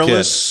when I was a kid.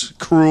 Careless,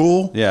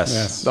 cruel.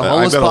 Yes. The I've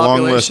homeless got a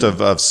long list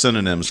population. of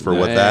synonyms for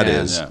what that Man.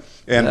 is. Yeah.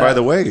 And by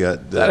the way,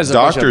 That the is a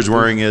bunch doctor's of-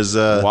 wearing his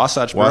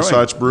Wasatch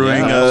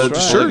Brewing Yeah, that's right.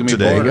 shirt Polygamy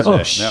today. board Oh,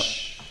 today. Yep.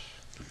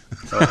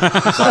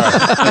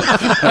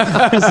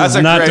 This is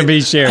not to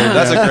be shared.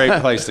 That's a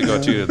great place to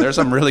go to. There's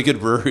some really good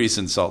breweries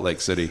in Salt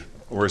Lake City.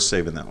 We're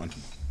saving that one.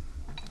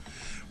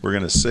 We're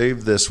going to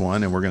save this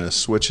one, and we're going to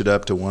switch it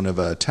up to one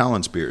of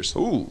Talon's beers.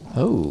 Ooh.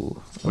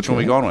 Oh. Which one are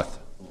we going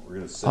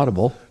with?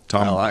 Audible.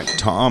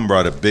 Tom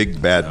brought a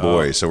big bad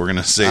boy, so we're going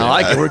to save I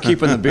like that. it. We're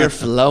keeping the beer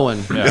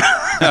flowing.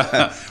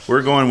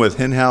 We're going with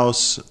Hen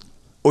House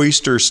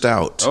Oyster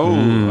Stout.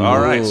 Oh, all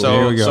right. There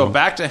So, we go. so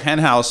back to Hen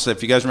House.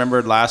 If you guys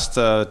remember last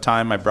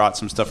time, I brought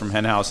some stuff from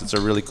Hen House. It's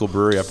a really cool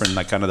brewery up in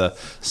like kind of the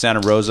Santa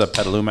Rosa,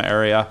 Petaluma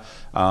area.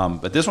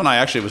 But this one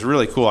was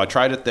really cool. I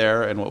tried it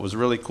there, and what was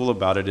really cool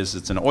about it is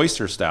it's an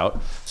oyster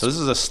stout. So this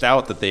is a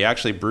stout that they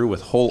actually brew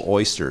with whole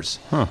oysters.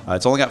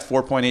 It's only got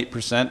 4.8%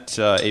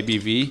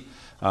 ABV.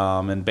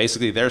 And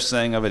basically their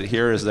saying of it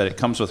here is that it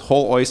comes with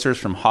whole oysters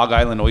from Hog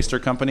Island Oyster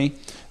Company,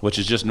 which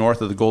is just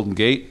north of the Golden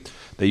Gate.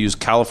 They use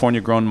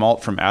California-grown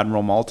malt from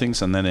Admiral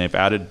Maltings, and then they've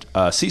added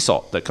sea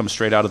salt that comes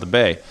straight out of the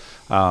bay.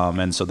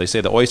 And so they say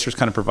the oysters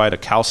kind of provide a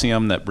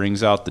calcium that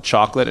brings out the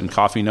chocolate and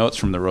coffee notes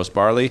from the roast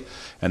barley,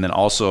 and then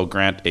also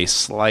grant a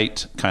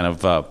slight kind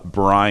of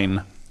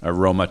brine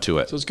aroma to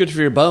it. So it's good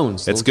for your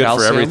bones. It's Little good for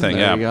calcium. everything,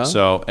 There you yeah. go.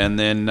 So and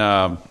then,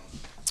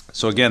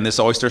 so again, this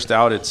oyster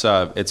stout,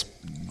 it's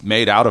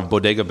made out of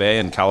Bodega Bay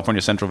in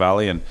California Central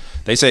Valley, and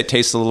they say it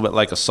tastes a little bit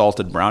like a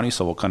salted brownie.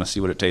 So we'll kind of see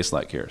what it tastes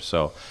like here.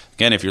 So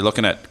again, if you're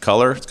looking at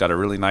color, it's got a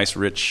really nice,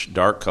 rich,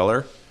 dark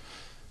color.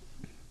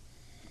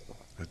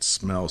 It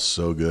smells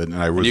so good, and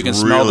I was you can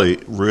smell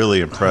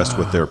really impressed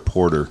with their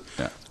porter.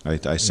 Yeah.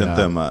 I sent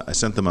them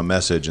a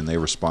message, and they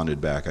responded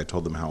back. I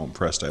told them how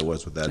impressed I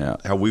was with that. Yeah.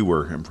 How we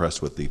were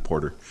impressed with the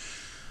porter.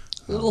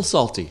 A little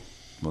salty.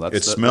 Well, It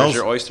there's smells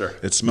your oyster.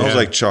 It smells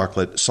like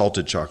chocolate,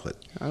 salted chocolate.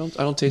 I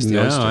don't taste the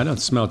No, oyster. I don't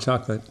smell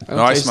chocolate. don't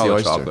No, I taste smell the the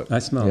oyster. chocolate. I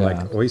smell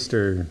like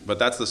oyster. But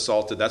that's the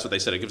salted. That's what they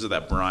said. It gives it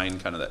that brine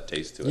kind of that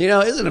taste to it. You know,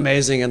 isn't it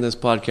amazing in this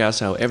podcast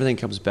how everything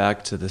comes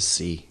back to the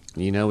sea?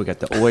 You know, we got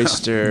the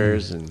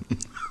oysters and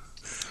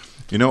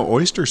You know,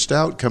 oyster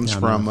stout comes I'm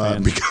not from a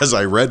fan. because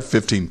I read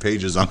 15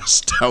 pages on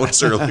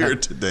stouts earlier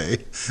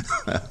today.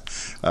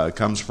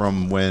 Comes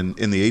from when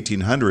in the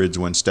 1800s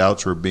when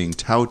stouts were being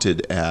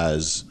touted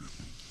as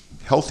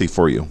healthy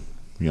for you,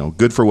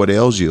 good for what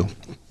ails you,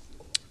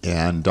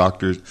 and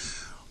doctors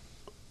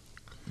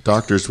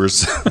were.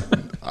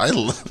 I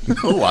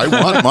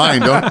want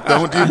mine.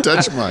 Don't you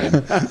touch mine.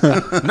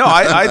 No,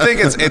 I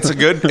think it's a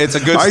good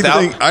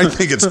stout. I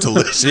think it's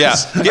delicious. Yeah,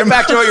 get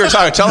back to what you were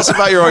talking. Tell us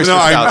about your oyster No,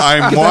 stout. I'm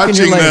back in watching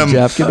your lane, them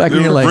Jeff. Get back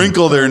in your lane.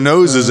 wrinkle their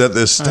noses at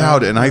this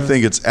stout, and I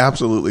think it's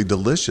absolutely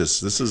delicious.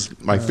 This is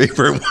my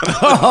favorite one.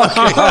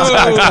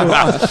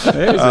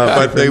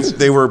 But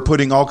they were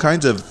putting all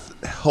kinds of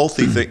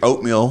healthy thing,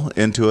 oatmeal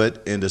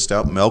into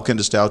stout, milk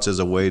into stouts as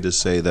a way to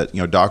say that,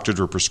 doctors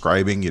were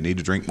prescribing you need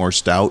to drink more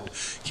stout,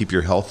 keep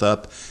your health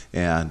up.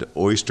 And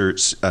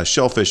oysters,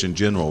 shellfish in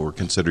general, were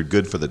considered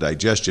good for the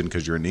digestion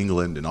because you're in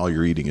England and all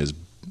you're eating is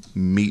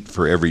meat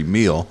for every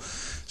meal.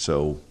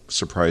 So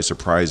surprise,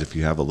 surprise, if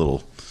you have a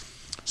little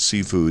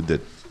seafood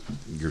that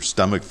your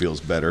stomach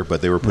feels better.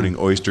 But they were putting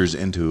oysters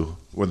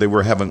they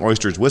were having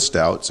oysters with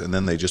stouts, and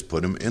then they just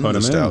put them in the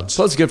stouts.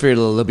 So it's good for your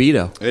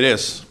libido. It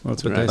is.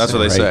 That's what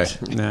they say.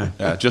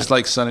 Yeah. Just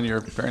like son in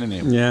your parent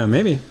name. Yeah,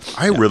 maybe.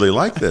 I really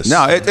like this.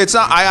 No, it's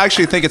not. I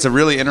actually think it's a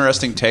really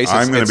interesting taste.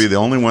 I'm going to be the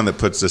only one that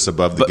puts this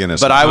above the Guinness.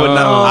 But I would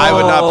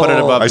not put it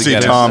above the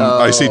Guinness.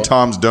 I see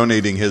Tom's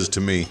donating his to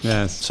me.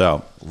 Yes.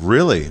 So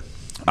really,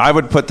 I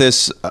would put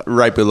this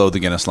right below the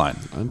Guinness line.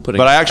 I'm putting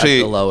but it I actually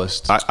at the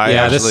lowest.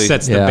 This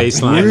sets the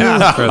baseline.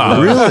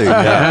 Really?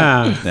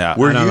 Yeah.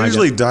 We're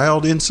usually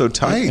dialed in so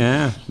tight.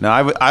 Yeah. No,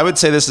 I would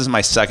say this is my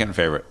second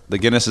favorite. The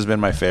Guinness has been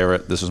my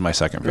favorite. This was my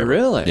second favorite.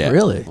 Really? Yeah.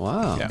 Really?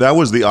 Wow. Yeah. That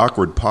was the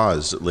awkward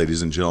pause,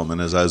 ladies and gentlemen,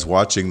 as I was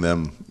watching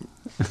them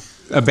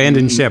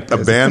Abandoned ship.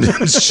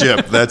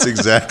 That's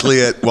exactly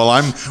it. Well,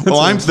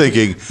 I'm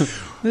thinking,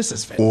 This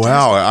is fantastic.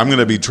 wow, I'm going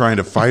to be trying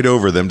to fight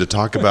over them to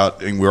talk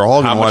about, and we're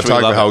all going to want to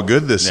talk about how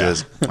good this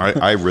is.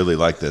 I really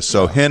like this.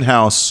 So Hen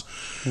House,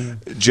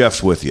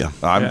 Jeff's with you.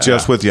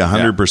 Jeff's with you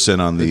 100%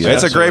 on the.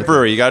 It's a great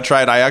brewery. You got to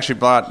try it. I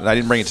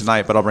didn't bring it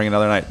tonight, but I'll bring it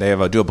another night. They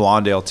have a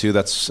Blonde Ale too.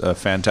 That's a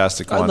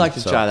fantastic one. I'd like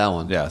to try that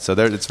one. Yeah, so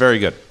it's very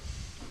good.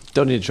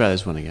 Don't need to try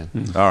this one again.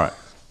 All right.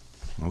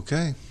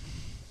 Okay.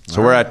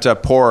 So we're at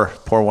pour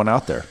one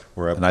out there.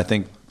 And I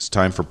think it's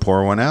time for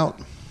pour one out.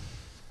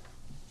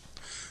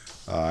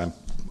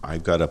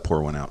 I've got to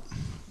pour one out.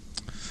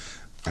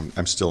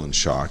 I'm still in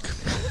shock.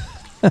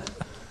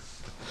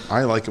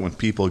 I like it when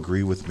people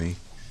agree with me.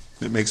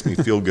 It makes me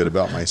feel good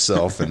about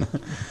myself. And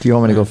Do you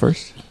want me to go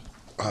first?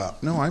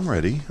 no, I'm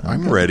ready.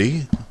 I'm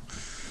ready.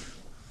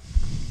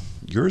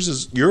 Yours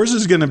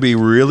is going to be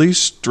really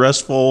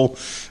stressful,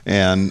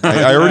 and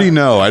I already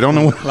know. I don't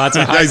know. Lots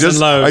of highs and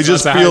lows. I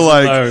just Lots of feel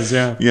highs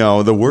like and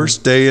lows, the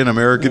worst day in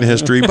American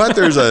history. But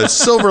there's a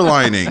silver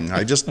lining.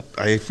 I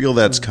feel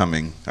that's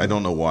coming. I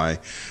don't know why.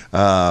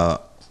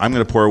 I'm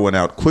going to pour one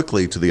out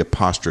quickly to the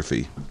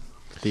apostrophe.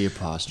 The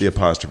apostrophe. The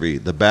apostrophe.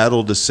 The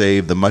battle to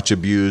save the much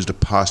abused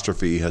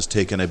apostrophe has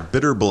taken a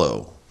bitter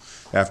blow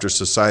after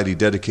society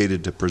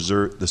dedicated to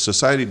preserving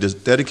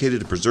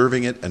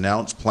it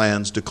announced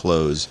plans to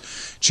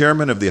close.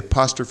 Chairman of the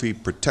Apostrophe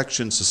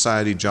Protection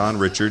Society, John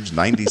Richards,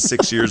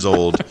 96 years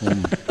old,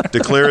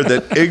 declared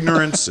that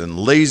ignorance and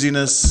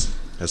laziness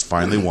has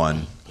finally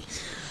won.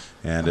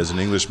 And as an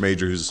English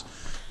major who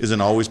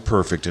isn't always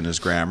perfect in his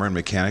grammar and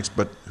mechanics,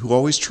 but who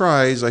always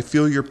tries, I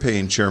feel your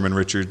pain, Chairman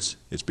Richards.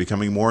 It's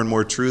becoming more and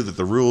more true that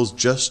the rules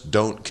just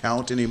don't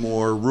count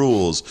anymore.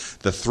 Rules,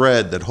 the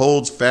thread that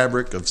holds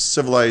fabric of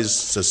civilized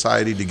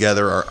society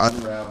together, are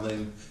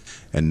unraveling,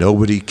 and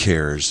nobody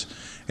cares.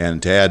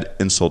 And to add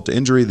insult to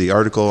injury, the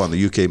article on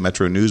the UK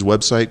Metro News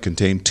website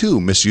contained 2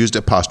 misused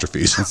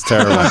apostrophes. That's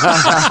terrible.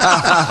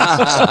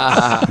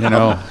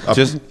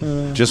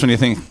 Just when you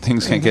think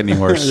things can't get any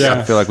worse,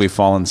 I feel like we've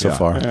fallen so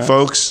far. Yeah.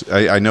 Folks,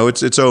 I know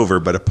it's over,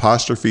 but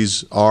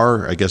apostrophes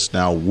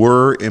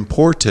were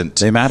important.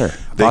 They matter.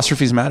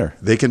 Apostrophes matter.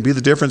 They can be the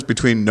difference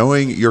between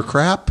knowing your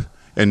crap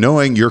and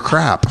knowing your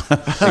crap.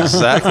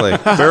 Exactly.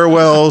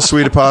 Farewell,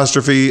 sweet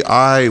apostrophe.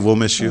 I will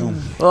miss you.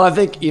 Well, I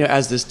think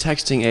as this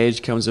texting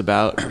age comes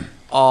about,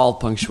 all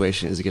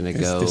punctuation is going to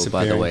go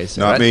by the way.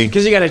 Not me.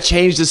 Because you got to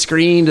change the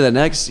screen to the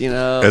next.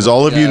 As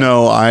all of you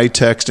know, I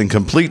text in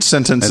complete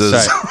sentences.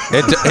 That's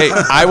right. Hey,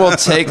 I will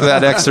take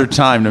that extra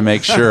time to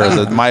make sure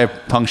that my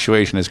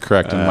punctuation is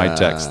correct in my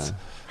text.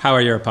 How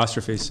are your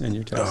apostrophes in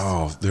your text?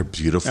 Oh, they're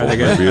beautiful. Are they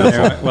They're good? beautiful.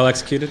 They're well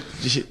executed?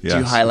 Do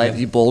you highlight,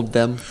 you bold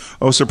them?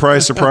 Oh,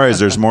 surprise, surprise.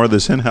 There's more of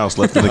this hen house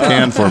left in the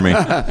can for me.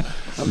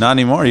 Not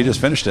anymore. You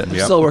just finished it. I'm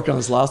still working on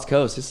this Lost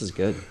Coast. This is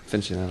good.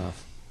 Finishing that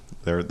off.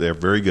 They're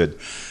very good.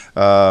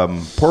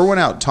 Pour one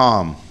out,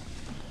 Tom.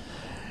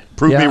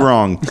 Prove me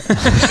wrong.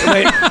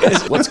 Wait,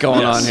 what's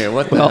going on here?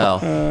 What the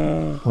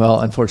hell? Well,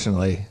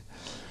 unfortunately,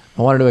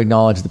 I wanted to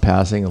acknowledge the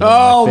passing of one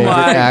of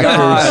my favorite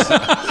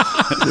actors.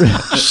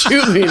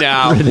 Shoot me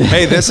now.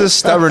 Hey, this is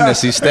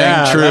stubbornness. He's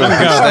staying true.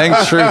 He's staying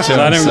true to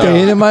himself.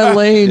 Staying in my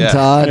lane,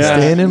 Todd.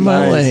 Staying in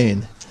my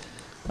lane.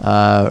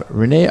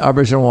 Rene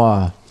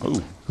Auberjonois,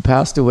 who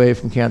passed away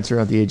from cancer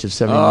at the age of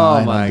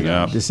 79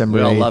 on December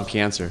 8th. We all love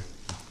cancer.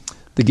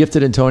 The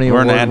gifted Antonio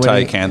We're an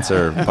Award-winning-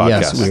 anti-cancer podcast.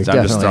 Yes, we're I'm just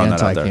definitely throwing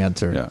that out there.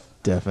 anti-cancer. Yeah.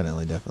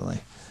 Definitely. The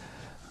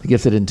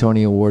gifted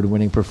Antonio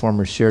Award-winning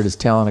performer shared his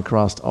talent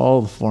across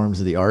all the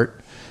forms of the art,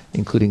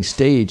 including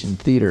stage and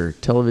theater,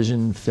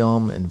 television,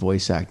 film, and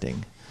voice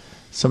acting.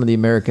 Some of the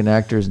American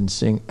actor and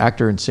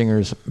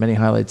singers, many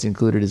highlights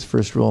included his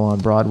first role on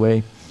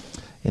Broadway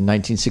in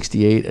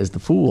 1968 as the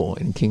Fool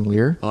in King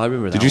Lear. Oh, I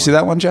remember that. Did you see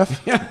that one,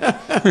 Jeff?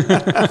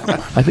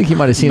 I think he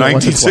might have seen it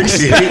once or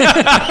twice.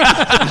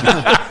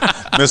 1968.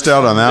 Missed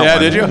out on that one. Yeah,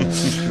 did you?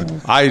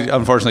 I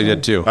unfortunately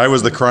did too. I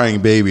was the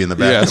crying baby in the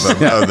back Yes.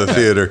 of the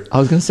theater. I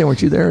was going to say,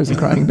 weren't you there as a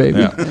crying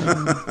baby?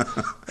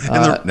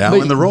 Now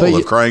in the role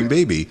of crying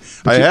baby.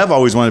 I have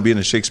always wanted to be in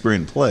a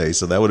Shakespearean play,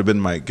 so that would have been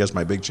my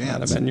big chance.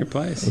 That'd have been your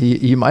place.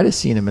 You might have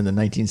seen him in the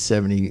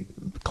 1970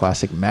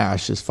 classic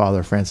MASH, his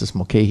father, Francis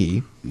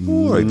Mulcahy.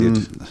 Oh, I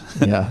did.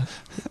 Yeah,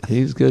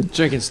 he was good.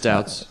 Drinking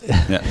stouts.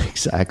 Yeah.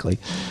 Exactly.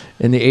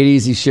 In the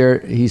 80s,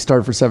 he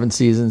starred for 7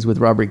 seasons with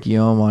Robert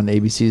Guillaume on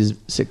ABC's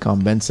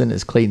sitcom Benson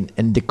as Clayton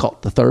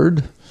Endicott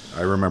III.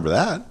 I remember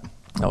that.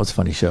 That was a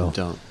funny show.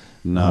 Don't.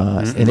 No.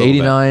 In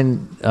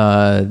 '89,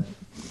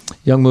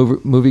 young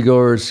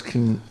moviegoers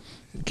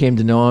came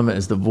to know him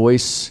as the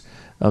voice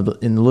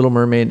in The Little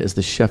Mermaid as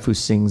the chef who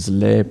sings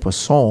Les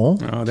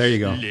Poissons. Oh, there you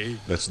go.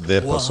 That's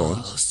the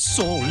poissons.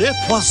 Sont les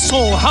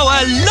poissons, how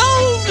I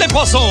love les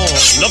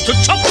poissons. Love to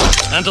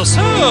chop and to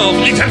serve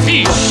little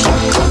fish.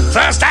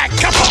 First I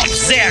cut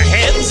off their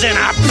heads and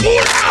I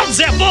pull out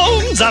their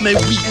bones. Ah mais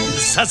oui,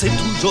 ça c'est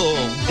toujours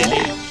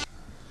délicieux.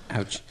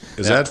 Ouch.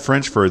 Is that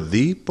French for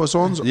the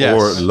poissons Yes.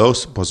 or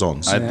los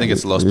poissons? I think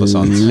it's Los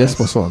Poissons. Les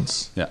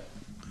Poissons. Yeah,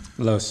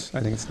 Los.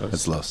 I think it's Los.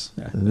 it's Los.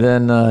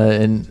 Then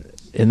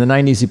in the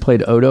 90s, he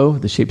played Odo,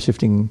 the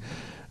shape-shifting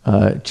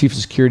chief of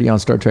security on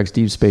Star Trek's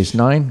Deep Space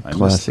Nine. I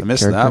Classic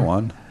missed character. that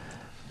one.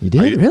 You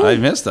did? Really? I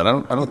missed it. I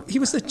don't. He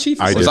was the chief.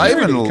 I of did.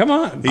 security. Was I even- Come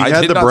on. He I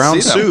had did the not brown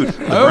see them.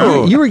 suit.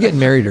 Oh. You were getting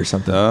married or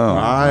something.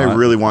 I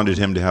really wanted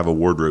him to have a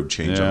wardrobe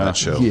change on Yeah. that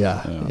show.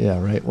 Yeah,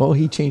 right. Well,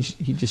 he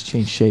just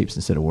changed shapes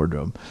instead of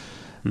wardrobe.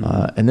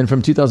 And then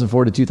from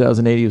 2004 to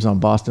 2008, he was on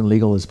Boston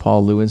Legal as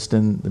Paul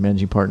Lewinston, the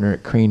managing partner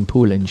at Crane,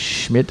 Poole and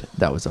Schmidt.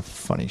 That was a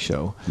funny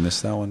show.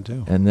 Missed that one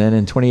too. And then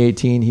in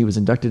 2018, he was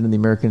inducted into the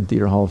American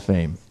Theater Hall of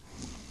Fame.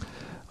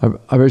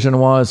 Auberge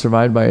Noir is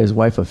survived by his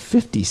wife of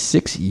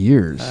 56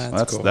 years.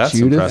 That's cool. that's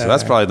Judith? impressive.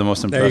 That's probably the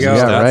most There you impressive go.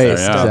 stat Yeah, right. there.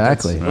 Yeah.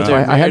 Exactly. That's-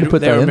 That's why I had to put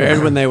they that were in married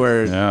there. when they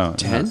were Yeah.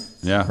 10?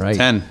 Yeah. Right.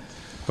 10.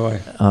 Boy.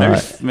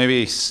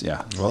 Maybe.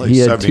 Yeah. Well, He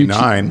he's had two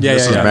 79. Yeah,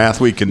 This is yeah.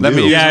 math we can Let do.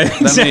 me- Yeah, Let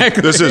me-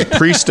 exactly. This is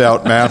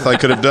pre-stout math I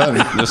could have done.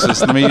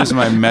 Let me use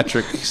my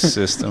metric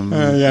system.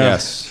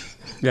 Yes.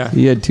 Yeah.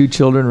 He had 2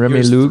 children, Remy He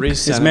was Luke 3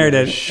 He's married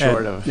centimeters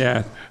short of.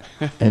 yeah.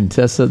 and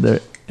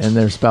Tessa and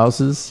their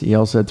spouses. He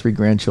also had 3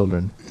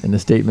 grandchildren. In the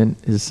statement,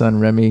 his son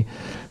Remy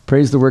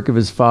praised the work of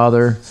his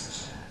father,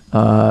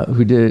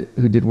 who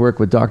did work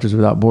with Doctors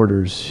Without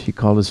Borders. He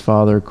called his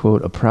father,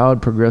 quote, a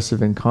proud,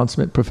 progressive, and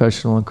consummate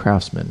professional and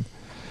craftsman.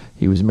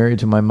 He was married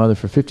to my mother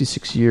for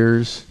 56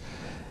 years.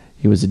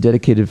 He was a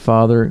dedicated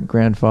father,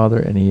 grandfather,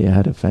 and he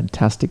had a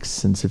fantastic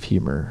sense of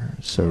humor.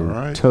 So,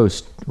 right.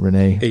 toast,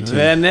 Renee. 18.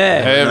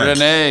 René. Hey,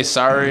 Renee.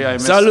 Sorry I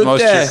missed Salute.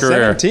 most of your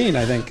career. 17,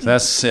 I think.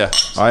 That's, yeah.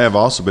 I have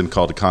also been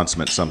called a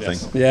consummate something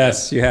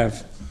Yes, you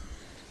have.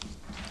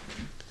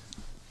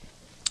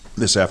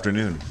 this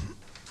afternoon.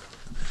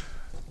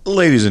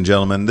 Ladies and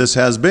gentlemen, this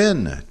has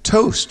been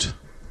Toast,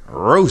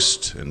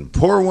 Roast, and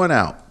Pour One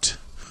Out.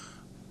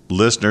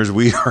 Listeners,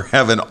 we are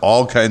having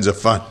all kinds of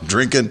fun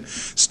drinking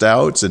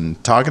stouts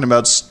and talking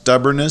about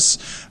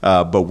stubbornness,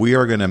 but we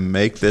are going to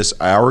make this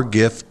our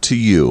gift to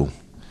you.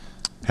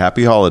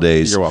 Happy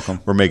holidays. You're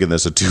welcome. We're making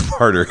this a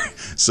 2-parter.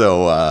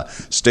 So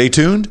stay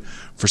tuned.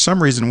 For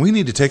some reason, we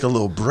need to take a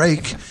little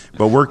break,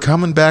 but we're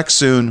coming back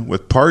soon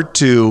with part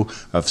 2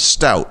 of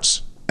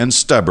Stouts and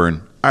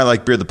Stubborn. I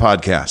Like Beer, the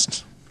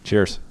podcast.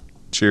 Cheers.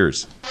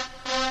 Cheers.